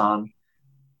of the sun,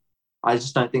 I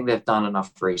just don't think they've done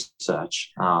enough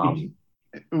research.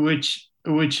 Which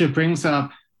brings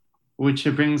up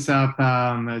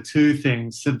two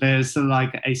things. So there's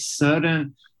like a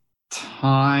certain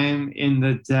time in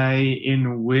the day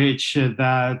in which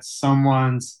that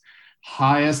someone's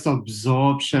highest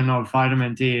absorption of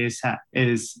vitamin D is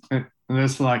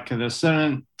there's like a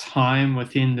certain time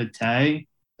within the day,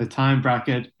 the time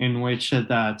bracket in which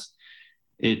that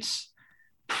it's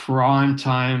prime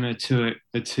time to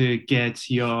get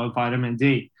your vitamin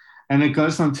D. And it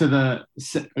goes on to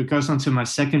my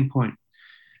second point.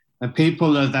 The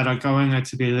people that are going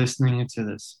to be listening to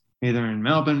this, either in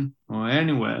Melbourne or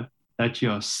anywhere, that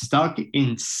you're stuck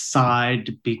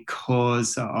inside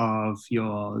because of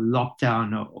your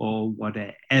lockdown or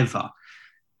whatever.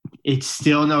 It's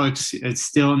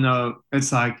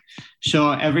like,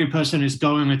 sure, every person is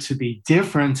going to be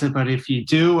different, but if you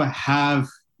do have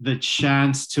the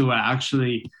chance to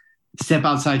actually step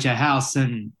outside your house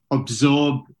and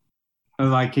absorb,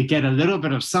 like, get a little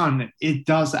bit of sun, it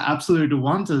does absolute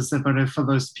wonders. But for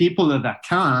those people that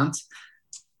can't,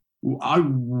 I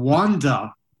wonder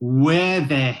where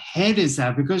their head is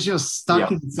at, because you're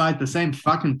stuck inside the same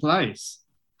fucking place.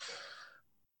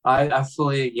 I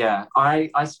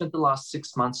spent the last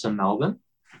 6 months in Melbourne.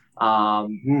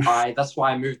 That's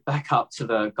why I moved back up to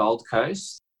the Gold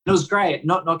Coast. It was great,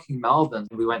 not knocking Melbourne.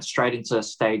 We went straight into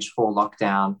stage 4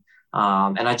 lockdown.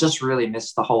 And I just really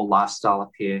missed the whole lifestyle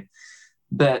up here.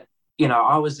 But,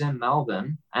 I was in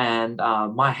Melbourne, and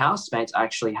my housemates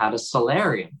actually had a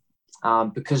solarium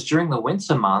because during the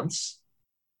winter months,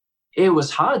 it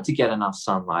was hard to get enough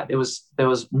sunlight. There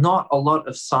was not a lot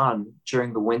of sun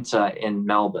during the winter in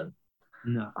Melbourne.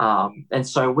 No. And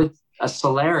so with a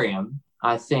solarium,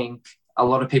 I think a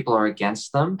lot of people are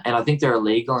against them, and I think they're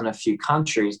illegal in a few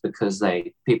countries because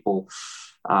people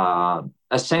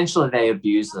essentially they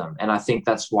abuse them, and I think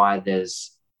that's why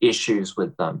there's issues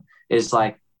with them. Is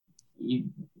like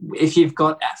if you've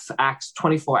got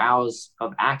 24 hours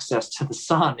of access to the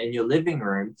sun in your living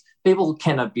room, people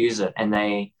can abuse it, and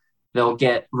they'll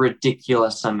get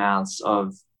ridiculous amounts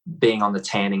of being on the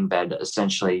tanning bed.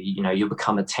 Essentially, you'll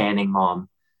become a tanning mom.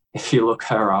 If you look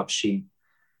her up, she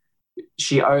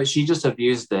just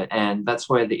abused it, and that's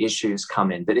where the issues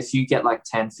come in. But if you get like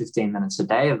 10-15 minutes a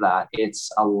day of that, it's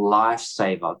a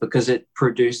lifesaver because it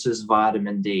produces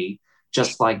vitamin D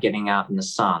just like getting out in the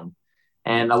sun.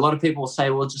 And a lot of people will say,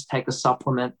 well, just take a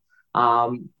supplement. I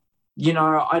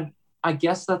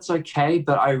guess that's okay,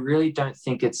 but I really don't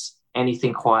think it's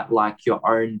anything quite like your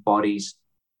own body's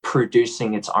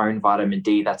producing its own vitamin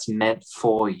D that's meant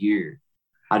for you.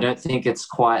 I don't think it's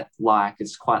quite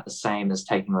the same as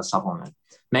taking a supplement.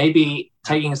 Maybe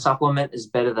taking a supplement is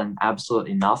better than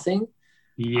absolutely nothing.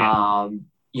 Yeah.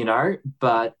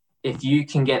 But if you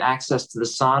can get access to the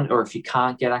sun, or if you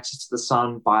can't get access to the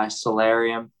sun, buy a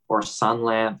solarium or a sun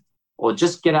lamp, or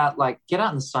just get out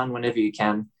in the sun whenever you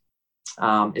can,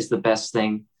 is the best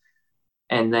thing.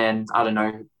 And then, I don't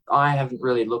know, I haven't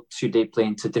really looked too deeply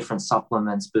into different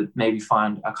supplements, but maybe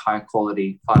find a high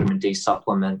quality vitamin D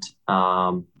supplement.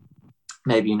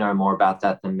 Maybe you know more about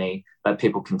that than me, that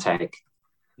people can take.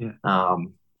 Yeah.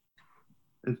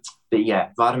 But yeah,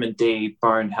 vitamin D,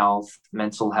 bone health,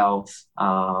 mental health,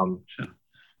 Sure.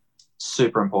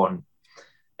 super important.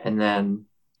 And then,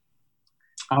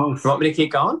 you want me to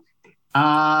keep going?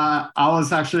 I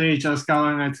was actually just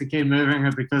going to keep moving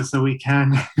it because we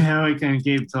can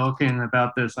keep talking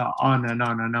about this on and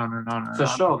on and on and on. And For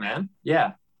on. sure, man.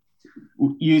 Yeah.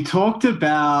 You talked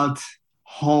about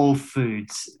whole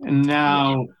foods.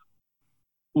 Now,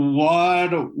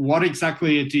 what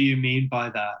exactly do you mean by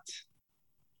that?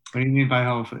 What do you mean by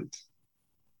whole foods?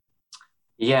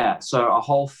 Yeah, so a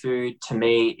whole food to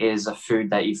me is a food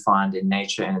that you find in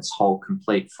nature in its whole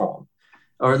complete form,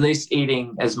 or at least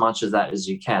eating as much of that as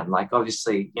you can. Like,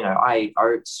 obviously, I eat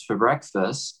oats for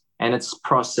breakfast and it's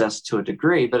processed to a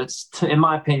degree, but in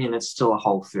my opinion, it's still a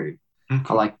whole food.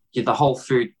 Okay. Like the whole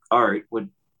food oat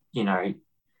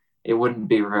it wouldn't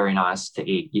be very nice to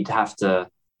eat. You'd have to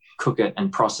cook it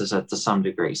and process it to some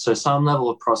degree. So some level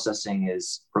of processing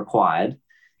is required.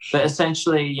 But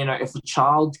essentially, if a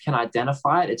child can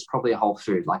identify it, it's probably a whole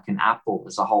food. Like an apple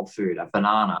is a whole food, a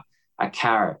banana, a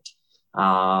carrot,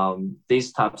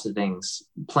 these types of things,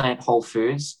 plant whole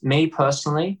foods. Me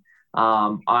personally,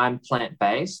 I'm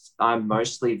plant-based. I'm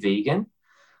mostly vegan.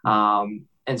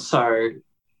 And so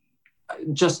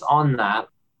just on that,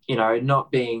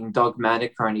 not being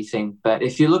dogmatic or anything, but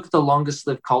if you look at the longest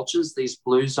lived cultures, these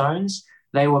blue zones,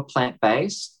 they were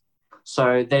plant-based.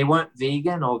 So they weren't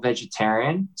vegan or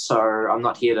vegetarian. So I'm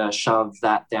not here to shove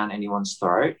that down anyone's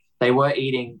throat. They were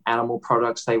eating animal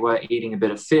products. They were eating a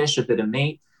bit of fish, a bit of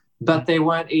meat, but they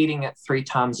weren't eating it 3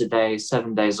 times a day,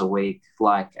 7 days a week,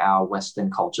 like our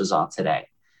Western cultures are today.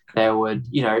 They would,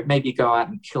 maybe go out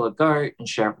and kill a goat and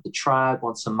share it with the tribe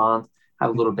once a month,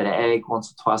 have a little bit of egg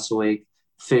once or twice a week,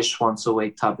 fish once a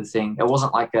week type of thing. It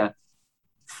wasn't like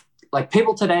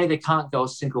people today, they can't go a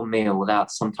single meal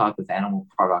without some type of animal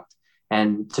product.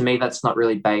 And to me, that's not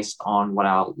really based on what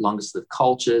our longest lived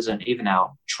cultures and even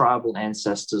our tribal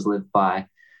ancestors lived by.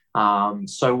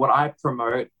 So what I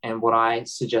promote and what I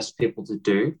suggest people to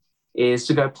do is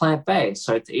to go plant-based.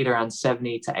 So to eat around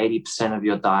 70 to 80% of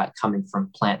your diet coming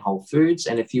from plant whole foods.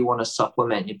 And if you want to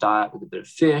supplement your diet with a bit of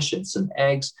fish and some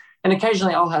eggs, and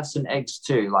occasionally I'll have some eggs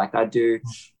too. Like I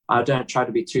don't try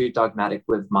to be too dogmatic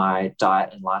with my diet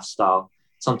and lifestyle.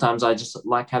 Sometimes I just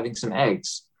like having some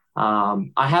eggs.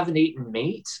 I haven't eaten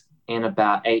meat in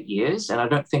about 8 years, and I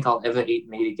don't think I'll ever eat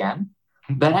meat again.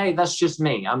 But hey, that's just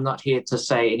me. I'm not here to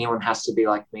say anyone has to be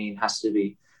like me and has to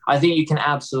be. I think you can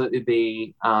absolutely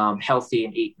be healthy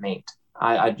and eat meat.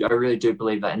 I really do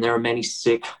believe that. And there are many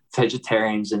sick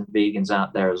vegetarians and vegans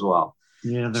out there as well.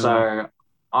 Yeah. So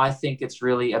I think it's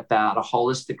really about a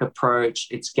holistic approach.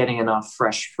 It's getting enough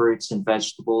fresh fruits and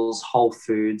vegetables, whole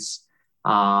foods,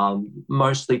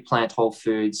 mostly plant whole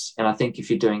foods. And I think if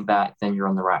you're doing that, then you're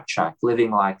on the right track.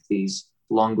 Living like these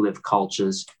long-lived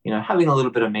cultures, having a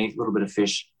little bit of meat, a little bit of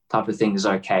fish type of thing is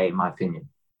okay, in my opinion.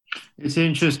 It's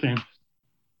interesting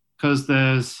because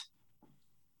there's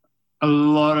a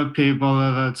lot of people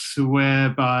that swear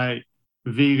by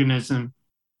veganism,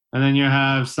 and then you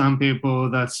have some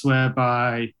people that swear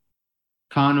by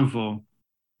carnivore.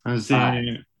 It's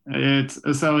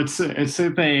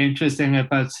super interesting,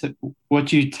 but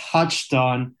what you touched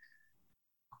on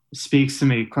speaks to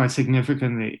me quite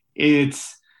significantly.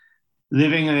 It's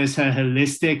living this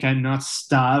holistic and not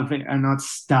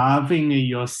starving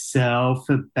yourself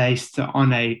based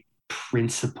on a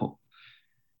principle,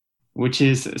 which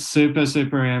is super,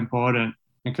 super important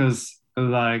because,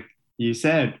 like you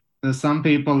said, there's some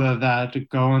people that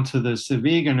go into this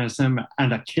veganism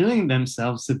and are killing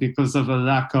themselves because of a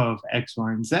lack of X,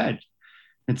 Y, and Z.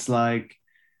 It's like,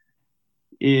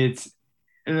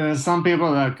 some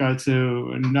people that go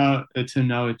to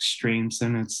no extremes,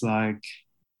 and it's like,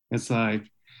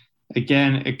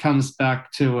 again, it comes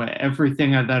back to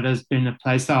everything that has been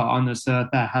placed out on this earth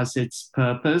that has its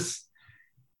purpose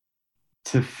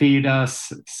to feed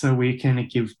us so we can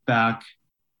give back.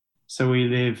 So we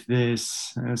live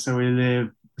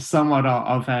somewhat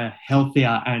of a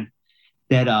healthier and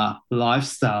better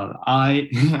lifestyle. I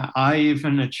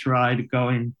even tried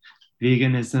going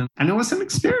veganism, and it was an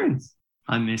experience.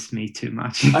 I miss me too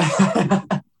much.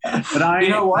 But you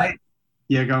know what?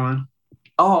 Yeah, go on.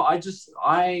 Oh,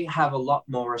 I have a lot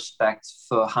more respect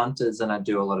for hunters than I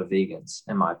do a lot of vegans,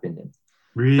 in my opinion.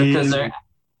 Really? Because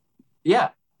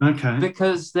okay.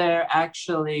 Because there's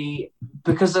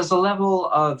a level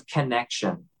of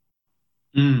connection.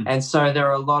 And so there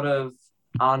are a lot of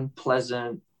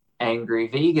unpleasant, angry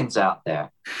vegans out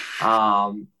there.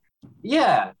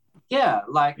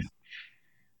 Like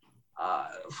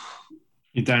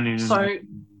you don't even so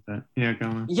that. Yeah, go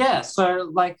on. Yeah, so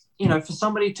like, for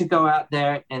somebody to go out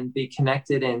there and be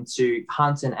connected and to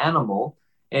hunt an animal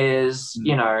is,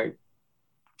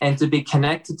 and to be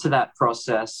connected to that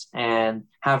process and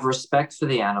have respect for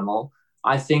the animal,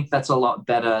 I think that's a lot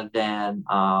better than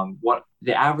what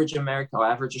the average American or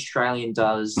average Australian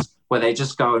does, where they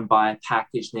just go and buy a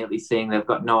packaged neatly thing. They've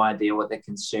got no idea what they're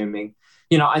consuming.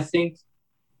 I think,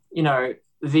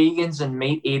 vegans and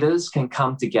meat eaters can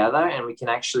come together and we can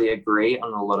actually agree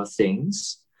on a lot of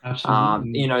things.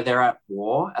 Absolutely. They're at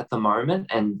war at the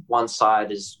moment, and one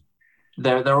side is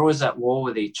they're always at war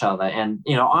with each other. And,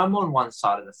 I'm on one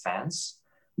side of the fence,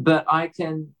 but I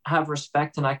can have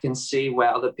respect and I can see where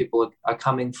other people are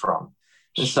coming from.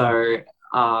 And so,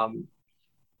 I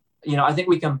think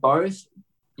we can both,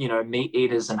 meat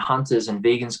eaters and hunters and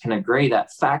vegans can agree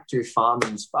that factory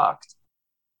farming is fucked.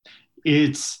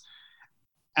 It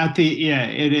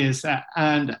is.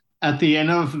 And at the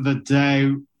end of the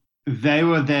day, they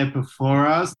were there before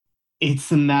us.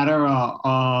 It's a matter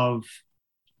of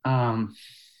I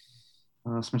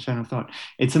lost my train of thought.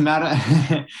 It's a matter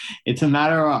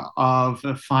of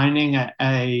finding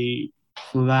a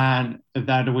plan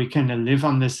that we can live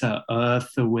on this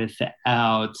earth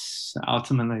without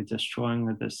ultimately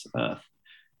destroying this earth.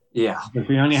 Yeah. If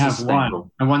we only have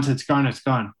one, and once it's gone, it's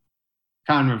gone.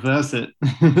 Can't reverse it.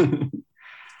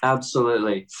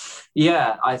 Absolutely.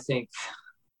 Yeah, I think,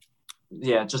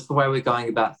 just the way we're going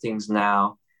about things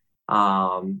now,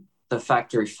 the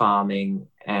factory farming,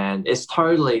 and it's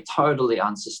totally, totally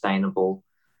unsustainable.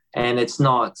 And it's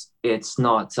not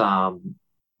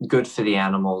good for the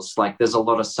animals. Like, there's a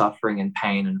lot of suffering and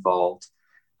pain involved.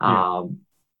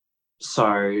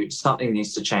 So something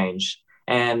needs to change.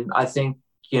 And I think,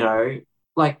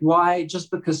 like, why, just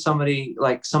because somebody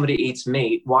eats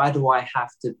meat, why do I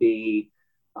have to be,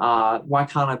 why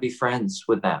can't I be friends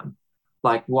with them?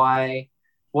 Like,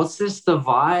 what's this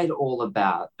divide all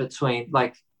about between,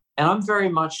 like, and I'm very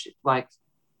much like,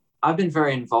 I've been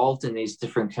very involved in these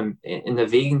different, in the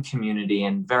vegan community,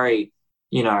 and very,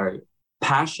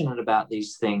 passionate about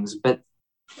these things, but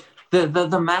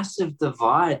the massive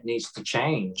divide needs to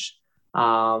change,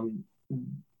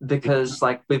 because,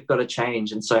 like, we've got to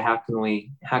change. And so how can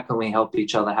we help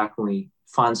each other? How can we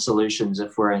find solutions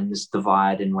if we're in this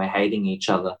divide and we're hating each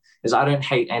other? Because I don't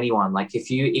hate anyone. Like, if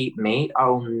you eat meat, I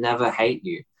will never hate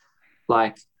you.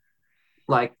 Like,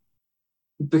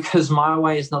 because my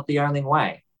way is not the only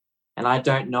way, and I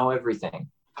don't know everything.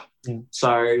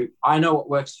 So I know what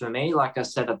works for me. Like I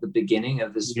said at the beginning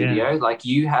of this video, like,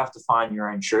 you have to find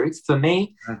your own truth. For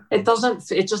me, it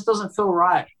just doesn't feel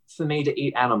right for me to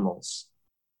eat animals,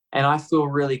 and I feel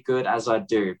really good as I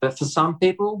do. But for some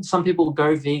people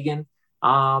go vegan,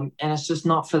 and it's just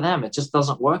not for them. It just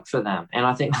doesn't work for them, and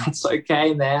I think that's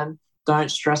okay, man. Don't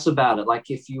stress about it.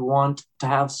 Like, if you want to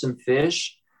have some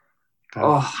fish,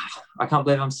 I can't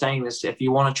believe I'm saying this. If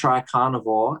you want to try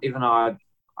carnivore, even though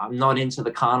I'm not into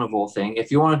the carnivore thing, if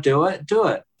you want to do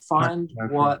it. Find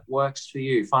what works for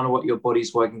you. Find what your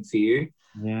body's working for you.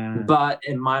 Yeah. But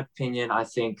in my opinion, I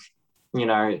think,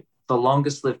 the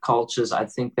longest lived cultures, I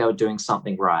think they were doing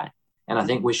something right. And I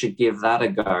think we should give that a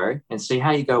go and see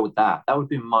how you go with that. That would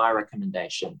be my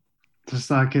recommendation.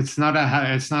 Just like, it's not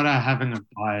having a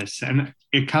bias, and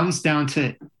it comes down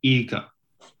to ego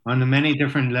on many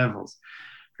different levels.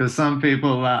 Because some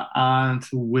people that aren't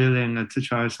willing to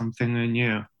try something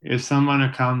new. If someone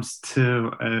comes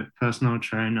to a personal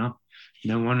trainer,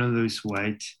 they want to lose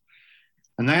weight,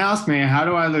 and they ask me, how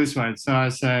do I lose weight? So I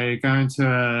say, go into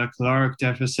a caloric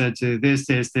deficit, do this,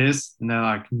 this, this. And they're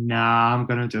like, nah, I'm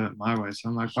going to do it my way. So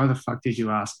I'm like, why the fuck did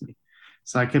you ask me?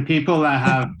 It's like the people that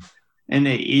have in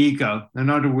their ego, they're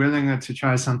not willing to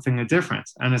try something different.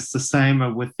 And it's the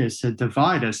same with this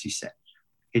divide, as you said.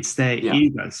 It's their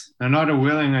egos. They're not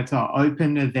willing to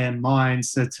open their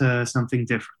minds to something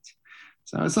different.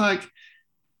 So it's like,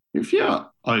 if you're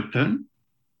open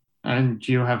and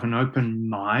you have an open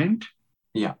mind,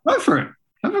 go for it.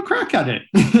 Have a crack at it.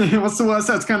 What's the worst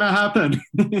that's going to happen?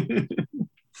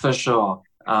 For sure.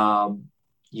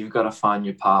 You've got to find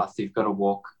your path. You've got to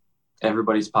walk.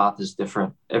 Everybody's path is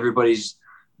different. Everybody's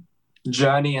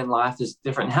journey in life is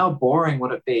different. How boring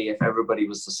would it be if everybody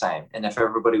was the same and if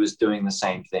everybody was doing the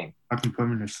same thing? I can put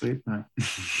me to sleep now.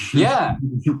 Yeah.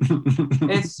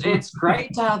 It's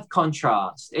great to have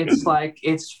contrast. It's like,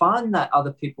 it's fun that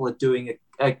other people are doing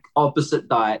a opposite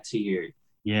diet to you.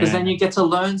 Because then you get to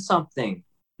learn something.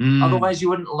 Otherwise, you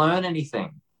wouldn't learn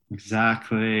anything.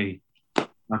 Exactly.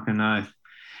 Fucking oath.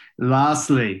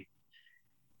 Lastly,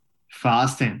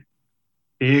 fasting.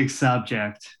 Big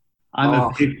subject. I'm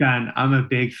a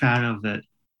big fan of it.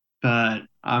 But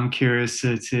I'm curious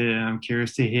to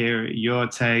hear your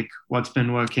take. What's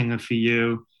been working for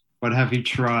you? What have you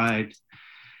tried?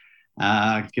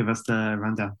 Give us the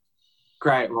rundown.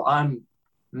 Great. Well, I'm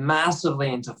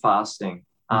massively into fasting.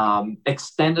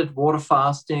 Extended water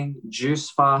fasting, juice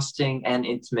fasting, and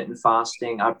intermittent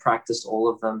fasting. I practice all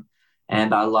of them,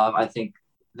 and I think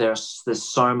there's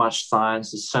so much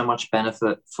science, there's so much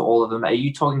benefit for all of them. Are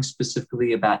you talking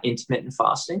specifically about intermittent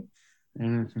fasting?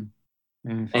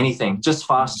 Anything, just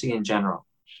fasting in general.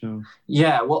 Sure.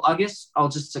 Yeah, well, I guess I'll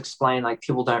just explain, like,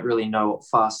 people don't really know what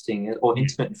fasting or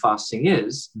intermittent fasting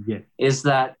is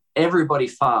that everybody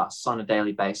fasts on a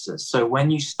daily basis. So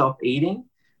when you stop eating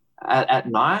at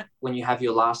night, when you have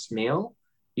your last meal,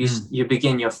 you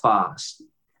begin your fast.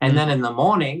 And then in the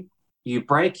morning, you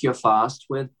break your fast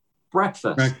with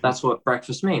breakfast. That's what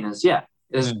breakfast means,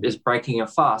 is breaking your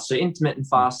fast. So intermittent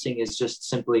fasting is just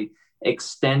simply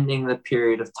extending the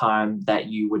period of time that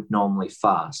you would normally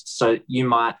fast. So you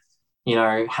might,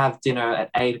 have dinner at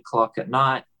 8 o'clock at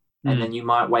night, and then you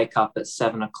might wake up at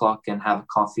 7 o'clock and have a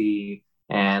coffee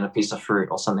and a piece of fruit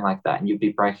or something like that, and you'd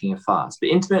be breaking your fast. But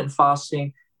intermittent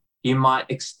fasting, you might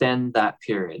extend that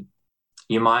period.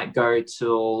 You might go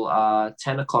till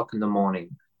 10 o'clock in the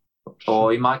morning,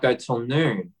 or you might go till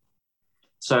noon.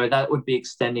 So that would be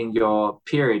extending your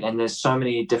period. And there's so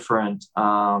many different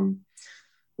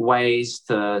ways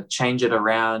to change it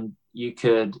around. You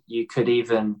could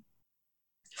even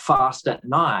fast at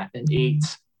night and eat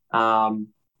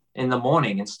in the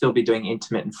morning and still be doing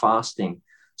intermittent fasting.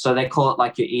 So they call it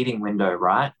like your eating window,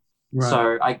 right?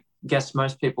 So I guess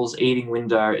most people's eating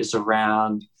window is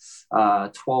around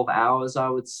 12 hours, I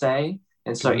would say.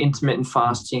 And so intermittent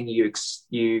fasting,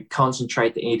 you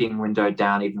concentrate the eating window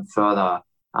down even further,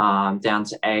 down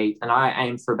to 8. And I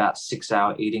aim for about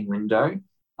 6-hour eating window.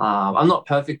 I'm not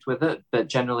perfect with it, but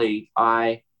generally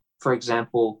I, for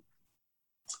example,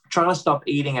 try to stop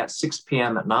eating at 6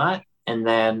 p.m. at night, and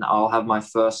then I'll have my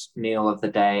first meal of the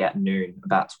day at noon,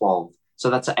 about 12. So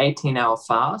that's an 18-hour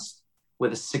fast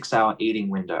with a 6-hour eating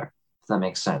window, if that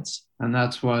makes sense. And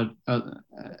that's what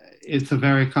it's a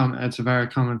very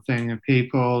common thing. And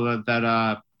people that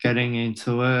are getting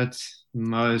into it,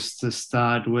 most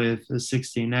start with a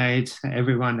 16-8.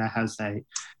 Everyone that has a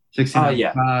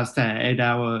 16-hour fast, an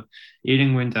 8-hour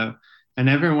eating window, and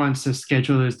everyone's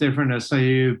schedule is different. So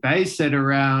you base it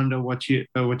around what you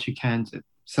can do.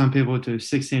 Some people do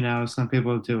 16 hours, some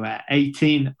people do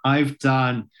 18. I've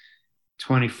done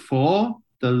 24.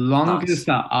 The longest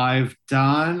that I've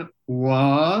done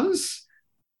was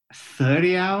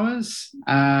 30 hours,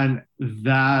 and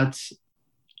that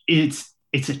it's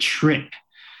a trip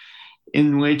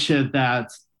in which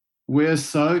that we're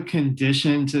so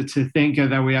conditioned to think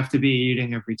that we have to be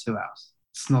eating every 2 hours.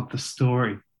 It's not the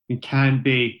story. It can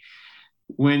be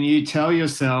when you tell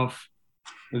yourself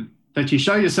that you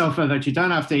show yourself that you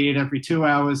don't have to eat every 2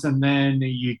 hours, and then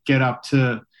you get up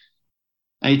to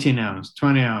 18 hours,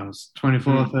 20 hours,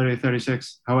 24, 30,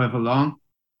 36, however long.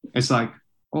 It's like,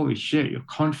 holy shit, your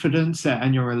confidence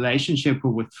and your relationship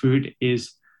with food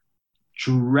is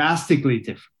drastically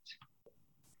different.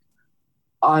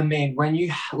 I mean, when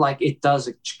you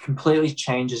it completely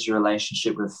changes your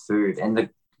relationship with food, and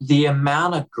the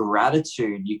amount of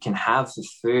gratitude you can have for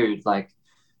food, like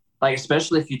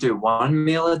especially if you do one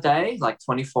meal a day, like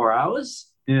 24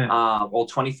 hours, or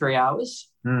 23 hours.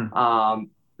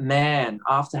 man,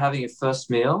 after having your first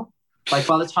meal, like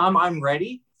by the time I'm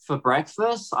ready for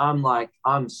breakfast,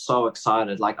 I'm so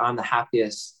excited. Like I'm the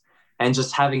happiest. And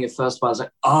just having your first bite, I was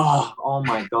like, oh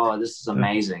my God, this is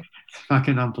amazing.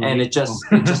 Fucking unbelievable. And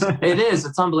it is,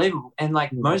 it's unbelievable. And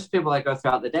like most people that go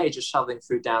throughout the day just shoving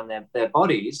food down their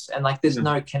bodies, and like there's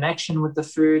no connection with the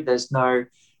food, there's no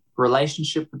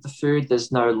relationship with the food,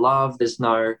 there's no love, there's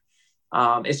no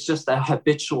it's just a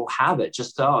habitual habit.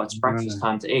 Just it's breakfast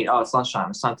time to eat, it's lunchtime,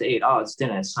 it's time to eat, it's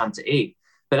dinner, it's time to eat.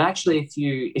 But actually if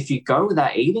you go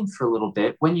without eating for a little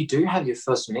bit, when you do have your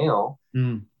first meal,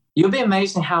 you'll be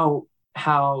amazed at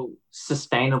how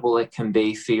sustainable it can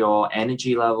be for your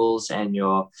energy levels and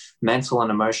your mental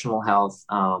and emotional health.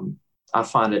 I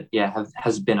find it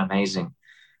has been amazing.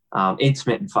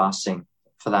 Intermittent fasting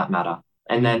for that matter.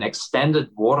 And then extended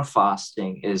water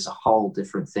fasting is a whole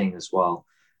different thing as well.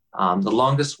 The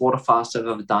longest water fast I've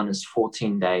ever done is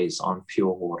 14 days on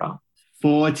pure water.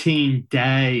 14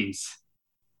 days.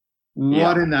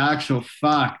 What in the actual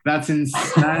fuck? That's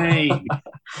insane.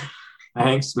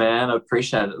 Thanks, man. I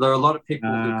appreciate it. There are a lot of people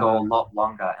who go a lot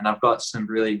longer, and I've got some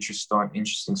really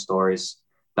interesting stories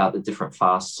about the different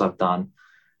fasts I've done.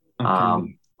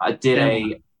 Okay. I did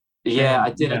a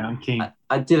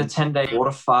 10-day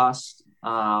water fast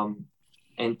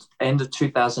in end of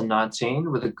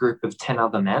 2019 with a group of 10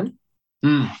 other men.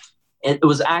 It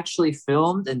was actually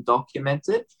filmed and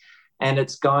documented, and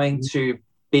it's going to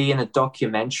be in a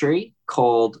documentary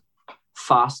called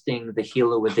Fasting the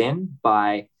Healer Within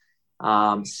by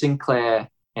Sinclair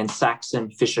and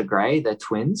Saxon Fisher-Gray. They're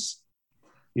twins.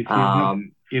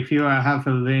 If you have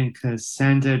a link,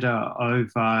 send it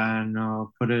over, and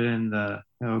I'll put it in the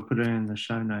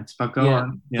show notes. But go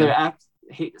on. Yeah.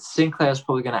 Sinclair's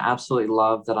probably going to absolutely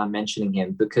love that I'm mentioning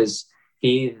him, because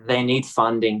they need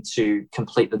funding to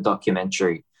complete the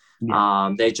documentary.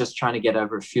 Yeah. They're just trying to get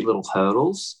over a few little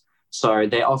hurdles, so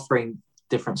they're offering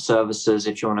different services.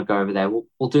 If you want to go over there,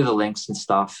 we'll do the links and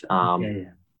stuff.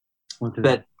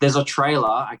 But there's a trailer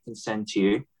I can send to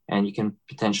you, and you can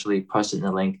potentially post it in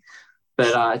the link.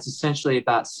 But it's essentially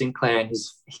about Sinclair and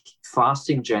his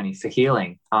fasting journey for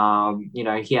healing.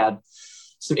 He had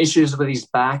some issues with his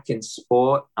back in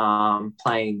sport,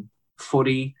 playing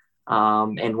footy,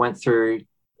 and went through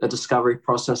a discovery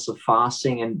process of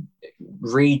fasting and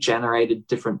regenerated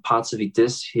different parts of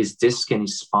his disc and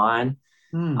his spine.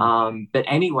 But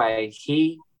anyway,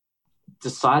 he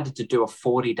decided to do a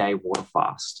 40-day water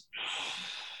fast.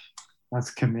 That's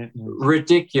commitment.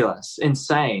 Ridiculous,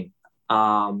 insane,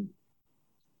 totally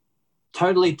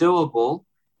doable.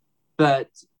 But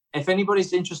if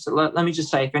anybody's interested, let me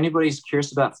just say, if anybody's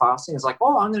curious about fasting, it's like,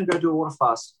 I'm going to go do a water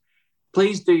fast.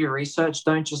 Please do your research.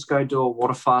 Don't just go do a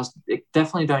water fast.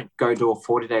 Definitely don't go do a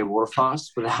 40-day water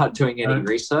fast without doing any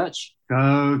research.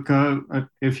 Go.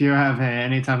 If you have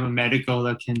any type of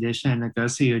medical condition, go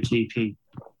see your GP.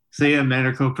 See a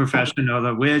medical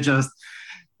professional. We're just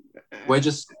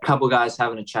a couple guys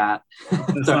having a chat.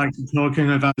 It's like talking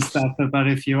about stuff. But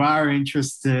if you are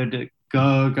interested,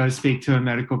 go speak to a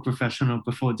medical professional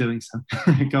before doing so.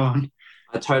 Go on.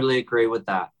 I totally agree with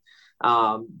that.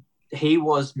 He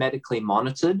was medically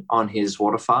monitored on his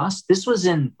water fast. This was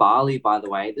in Bali, by the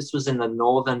way. This was in the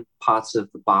northern parts of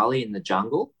Bali in the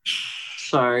jungle.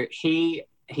 So he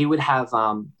would have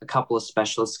a couple of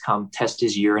specialists come test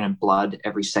his urine and blood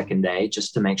every second day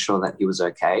just to make sure that he was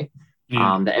okay,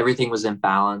 that everything was in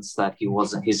balance, that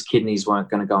his kidneys weren't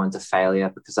going to go into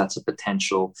failure, because that's a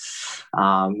potential,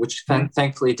 which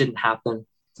thankfully didn't happen.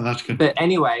 So that's good. But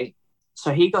anyway,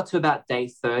 so he got to about day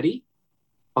 30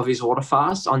 of his water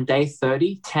fast. On day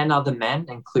 30, 10 other men,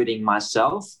 including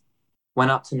myself,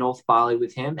 went up to North Bali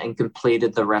with him and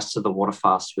completed the rest of the water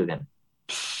fast with him.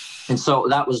 And so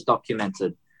that was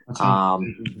documented.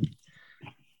 And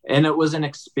it was an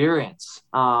experience.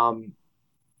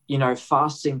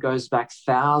 Fasting goes back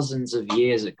thousands of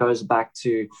years. It goes back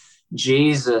to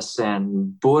Jesus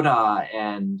and Buddha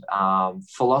and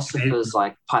philosophers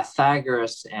like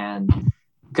Pythagoras and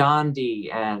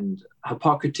Gandhi and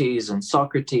Hippocrates and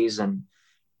Socrates and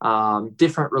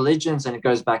different religions. And it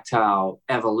goes back to our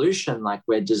evolution. Like,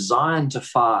 we're designed to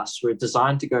fast. We're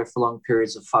designed to go for long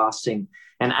periods of fasting.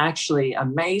 And actually,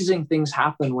 amazing things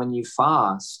happen when you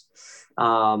fast.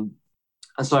 And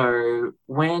so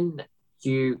when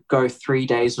you go 3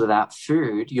 days without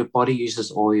food, your body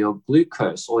uses all your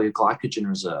glucose, all your glycogen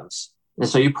reserves. And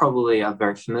so you probably are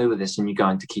very familiar with this, and you go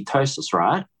into ketosis,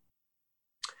 right?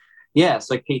 Yeah,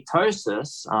 so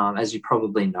ketosis, as you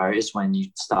probably know, is when you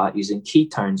start using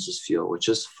ketones as fuel, which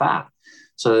is fat.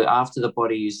 So after the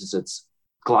body uses its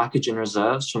glycogen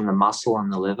reserves from the muscle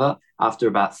and the liver, after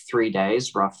about 3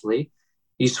 days, roughly,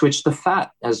 you switch to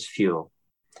fat as fuel.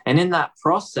 And in that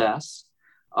process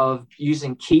of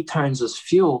using ketones as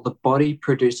fuel, the body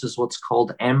produces what's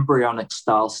called embryonic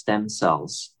style stem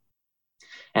cells.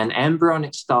 And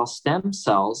embryonic style stem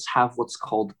cells have what's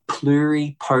called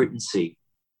pluripotency.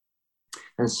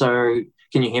 And so,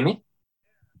 can you hear me?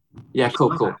 Yeah,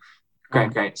 cool.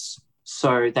 Great.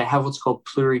 So they have what's called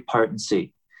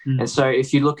pluripotency. And so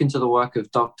if you look into the work of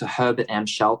Dr. Herbert M.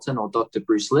 Shelton or Dr.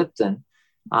 Bruce Lipton,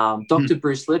 Dr.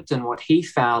 Bruce Lipton, what he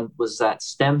found was that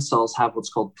stem cells have what's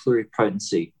called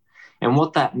pluripotency. And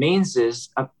what that means is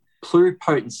a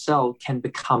pluripotent cell can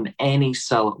become any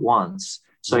cell at once.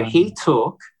 So he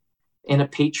took in a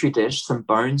petri dish some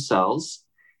bone cells,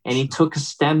 and he took a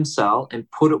stem cell and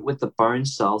put it with the bone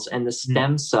cells, and the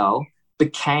stem cell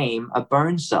became a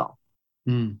bone cell.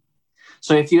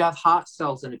 So if you have heart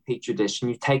cells in a petri dish and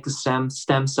you take a stem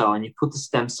cell and you put the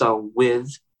stem cell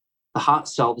with the heart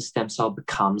cell, the stem cell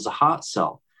becomes a heart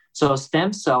cell. So a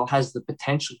stem cell has the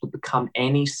potential to become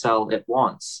any cell it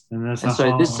wants. And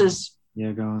so this is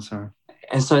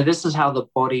how the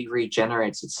body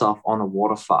regenerates itself on a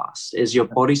water fast, is your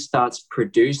body starts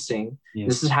producing.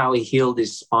 This is how he healed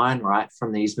his spine, right,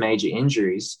 from these major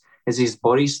injuries, is his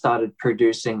body started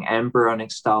producing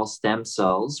embryonic style stem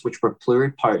cells, which were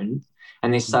pluripotent,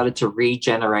 and they started to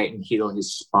regenerate and heal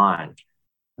his spine.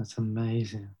 That's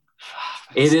amazing.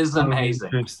 It is amazing.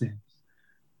 Interesting.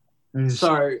 It is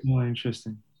so more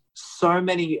interesting. So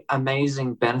many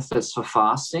amazing benefits for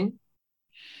fasting,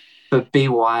 but be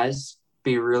wise,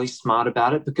 be really smart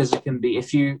about it, because it can be,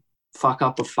 if you fuck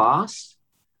up a fast,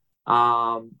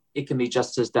 it can be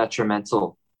just as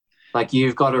detrimental. Like,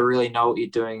 you've got to really know what you're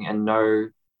doing and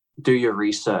do your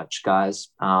research, guys.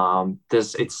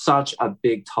 It's such a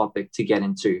big topic to get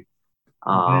into.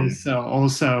 It's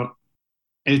also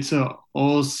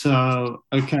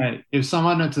okay, if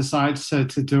someone decides to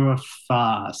do a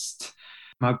fast,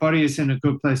 my body is in a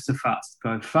good place to fast.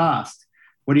 Go fast.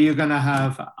 What are you going to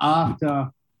have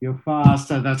after your fast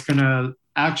that's going to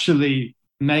actually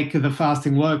make the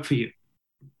fasting work for you?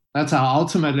 That's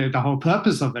ultimately the whole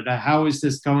purpose of it. How is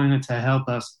this going to help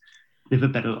us live a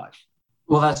better life?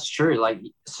 Well, that's true. Like,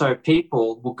 so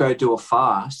people will go do a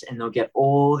fast and they'll get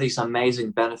all these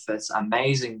amazing benefits,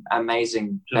 amazing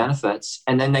benefits.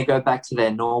 And then they go back to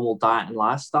their normal diet and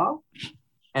lifestyle,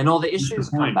 and all the issues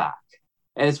come back.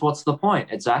 What's the point?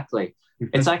 Exactly.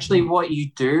 It's actually what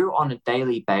you do on a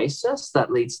daily basis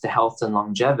that leads to health and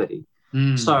longevity.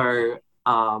 So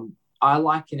I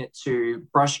liken it to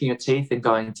brushing your teeth and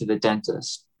going to the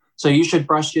dentist. So you should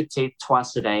brush your teeth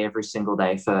twice a day, every single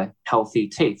day, for healthy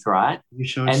teeth, right?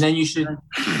 And then you should,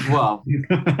 well,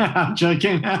 I'm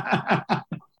joking.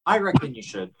 I reckon you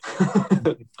should.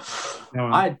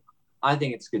 I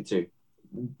think it's good too.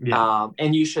 Yeah.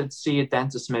 And you should see a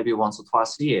dentist maybe once or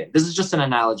twice a year. This is just an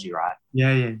analogy, right?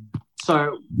 Yeah.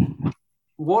 So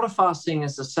water fasting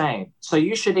is the same. So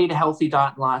you should eat a healthy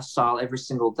diet and lifestyle every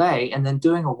single day, and then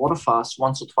doing a water fast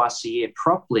once or twice a year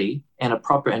properly in a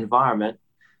proper environment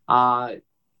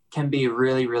can be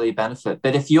really, really benefit.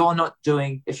 But if you're not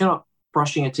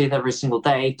brushing your teeth every single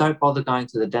day, don't bother going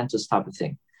to the dentist type of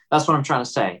thing. That's what I'm trying to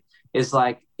say, is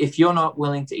like, if you're not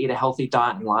willing to eat a healthy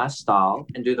diet and lifestyle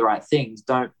and do the right things,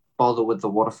 don't bother with the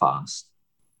water fast.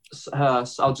 So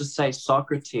I'll just say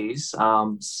Socrates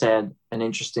said an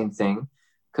interesting thing,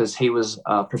 because he was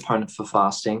a proponent for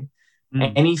fasting.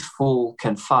 Any fool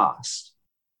can fast.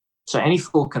 So any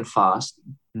fool can fast,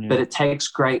 but it takes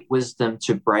great wisdom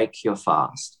to break your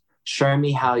fast. Show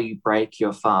me how you break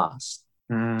your fast.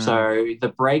 So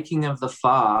the breaking of the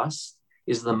fast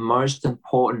is the most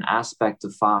important aspect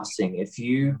of fasting. If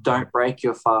you don't break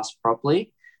your fast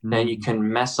properly, then you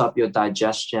can mess up your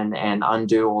digestion and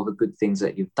undo all the good things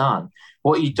that you've done.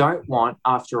 What you don't want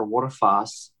after a water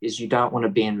fast is you don't want to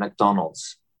be in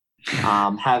McDonald's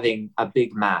having a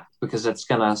Big Mac, because it's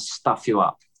going to stuff you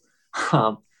up.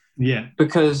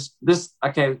 Because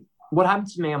what happened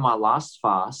to me on my last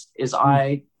fast is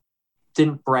I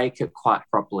didn't break it quite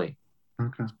properly.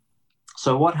 Okay.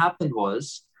 So what happened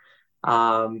was,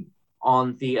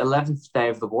 on the 11th day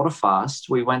of the water fast,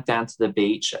 we went down to the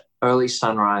beach, early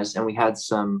sunrise, and we had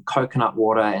some coconut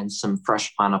water and some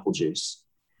fresh pineapple juice.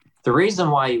 The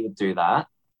reason why you would do that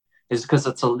is because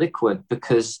it's a liquid,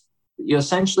 because your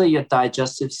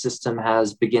digestive system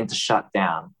has begun to shut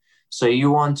down. So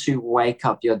you want to wake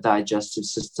up your digestive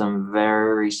system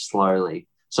very slowly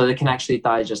so they can actually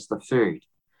digest the food.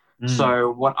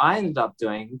 So what I ended up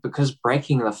doing, because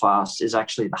breaking the fast is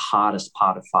actually the hardest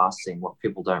part of fasting, what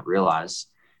people don't realize,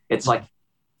 it's like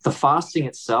the fasting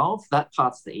itself, that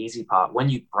part's the easy part. When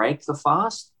you break the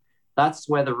fast, that's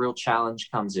where the real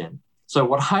challenge comes in. So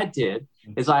what I did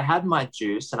is I had my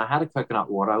juice and I had a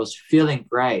coconut water. I was feeling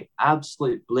great,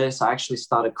 absolute bliss. I actually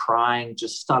started crying,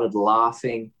 just started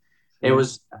laughing. I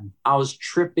was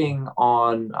tripping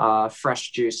on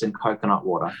fresh juice and coconut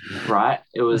water, right?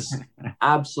 It was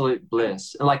absolute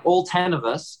bliss. Like all 10 of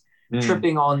us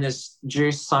tripping on this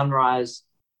juice sunrise,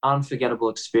 unforgettable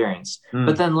experience.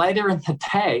 But then later in the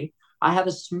day, I had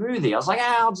a smoothie. I was like,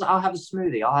 I'll have a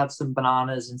smoothie. I'll have some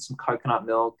bananas and some coconut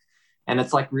milk. And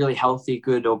it's like really healthy,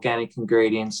 good organic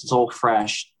ingredients. It's all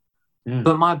fresh.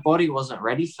 But my body wasn't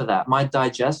ready for that. My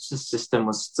digestive system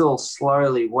was still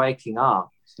slowly waking up.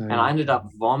 And I ended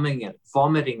up vomiting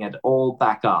it all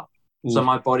back up. So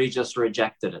my body just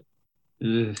rejected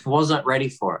it. Wasn't ready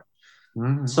for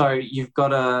it. So you've got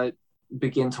to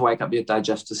begin to wake up your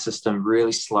digestive system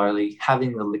really slowly,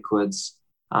 having the liquids.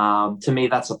 To me,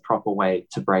 that's a proper way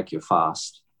to break your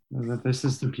fast. This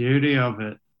is the beauty of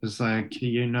it. It's like,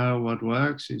 you know what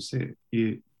works, you see,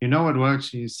 you know what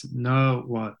works, you know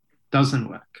what doesn't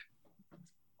work.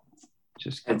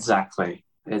 Just Exactly.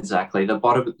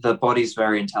 The body's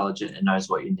very intelligent and knows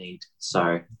what you need.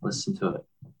 So listen to it.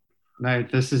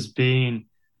 Mate, this has been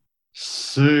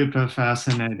super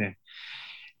fascinating.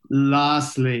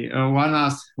 Lastly, one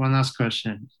last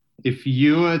question. If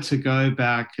you were to go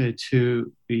back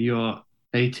to your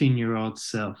 18-year-old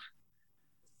self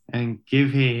and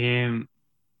give him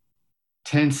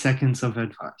 10 seconds of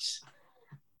advice,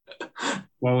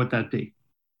 what would that be?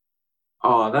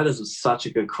 Oh, that is such a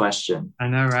good question. I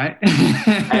know, right?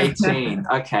 18.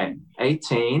 Okay.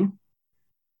 18.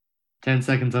 10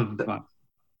 seconds of advice.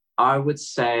 I would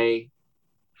say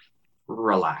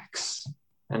relax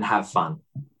and have fun.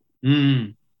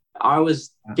 I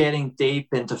was getting deep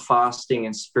into fasting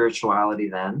and spirituality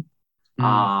then,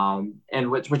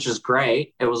 and which is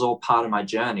great. It was all part of my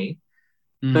journey.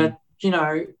 But,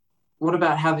 what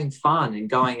about having fun and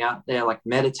going out there, like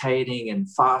meditating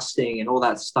and fasting and all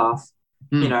that stuff?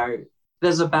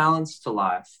 There's a balance to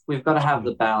life. We've got to have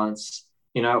the balance,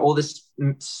 all this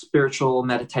spiritual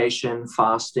meditation,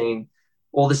 fasting,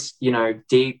 all this,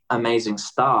 deep, amazing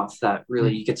stuff that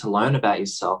really you get to learn about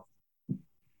yourself.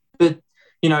 But,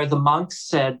 the monks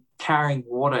said carrying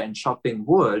water and chopping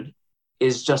wood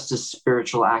is just as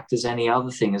spiritual act as any other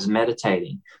thing, as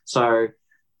meditating. So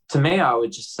to me, I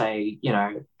would just say,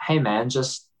 hey, man,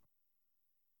 just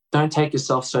don't take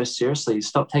yourself so seriously.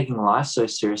 Stop taking life so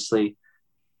seriously.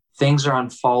 Things are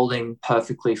unfolding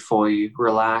perfectly for you.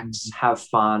 Relax, have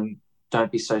fun. Don't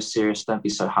be so serious. Don't be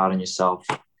so hard on yourself.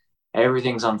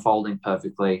 Everything's unfolding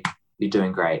perfectly. You're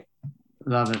doing great.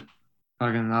 Love it.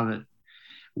 Fucking love it.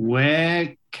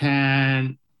 Where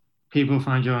can people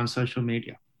find you on social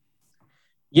media?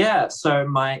 Yeah, so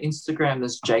my Instagram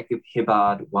is Jacob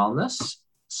Hibbard Wellness.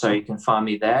 So you can find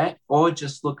me there, or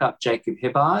just look up Jacob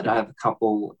Hibbard. I have a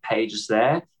couple pages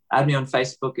there. Add me on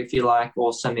Facebook if you like,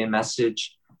 or send me a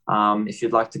message if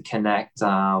you'd like to connect.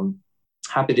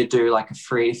 Happy to do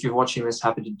if you're watching this,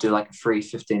 happy to do like a free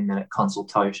 15-minute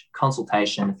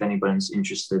consultation if anybody's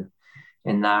interested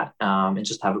in that, and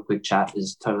just have a quick chat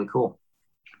is totally cool.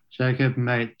 Jacob,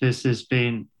 mate, this has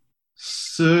been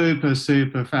super,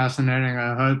 super fascinating.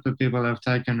 I hope that people have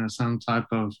taken some type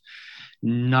of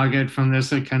nugget from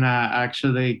this that can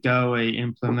actually go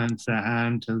implement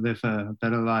and to live a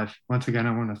better life. Once again,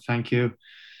 I want to thank you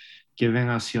giving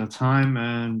us your time,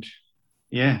 and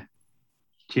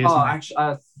cheers. Actually,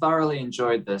 I thoroughly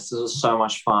enjoyed this. This was so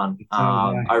much fun.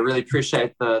 I really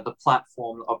appreciate the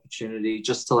platform, the opportunity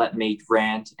just to let me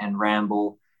rant and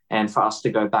ramble, and for us to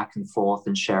go back and forth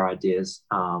and share ideas.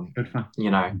 Good fun.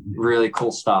 Really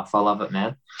cool stuff. I love it,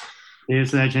 man.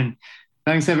 Cheers, legend.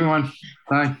 Thanks, everyone.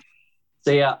 Bye.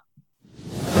 See ya.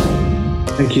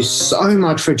 Thank you so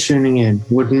much for tuning in.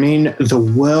 Would mean the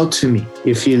world to me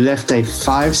if you left a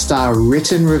 5-star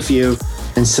written review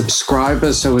and subscribe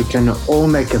us so we can all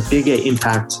make a bigger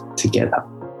impact together.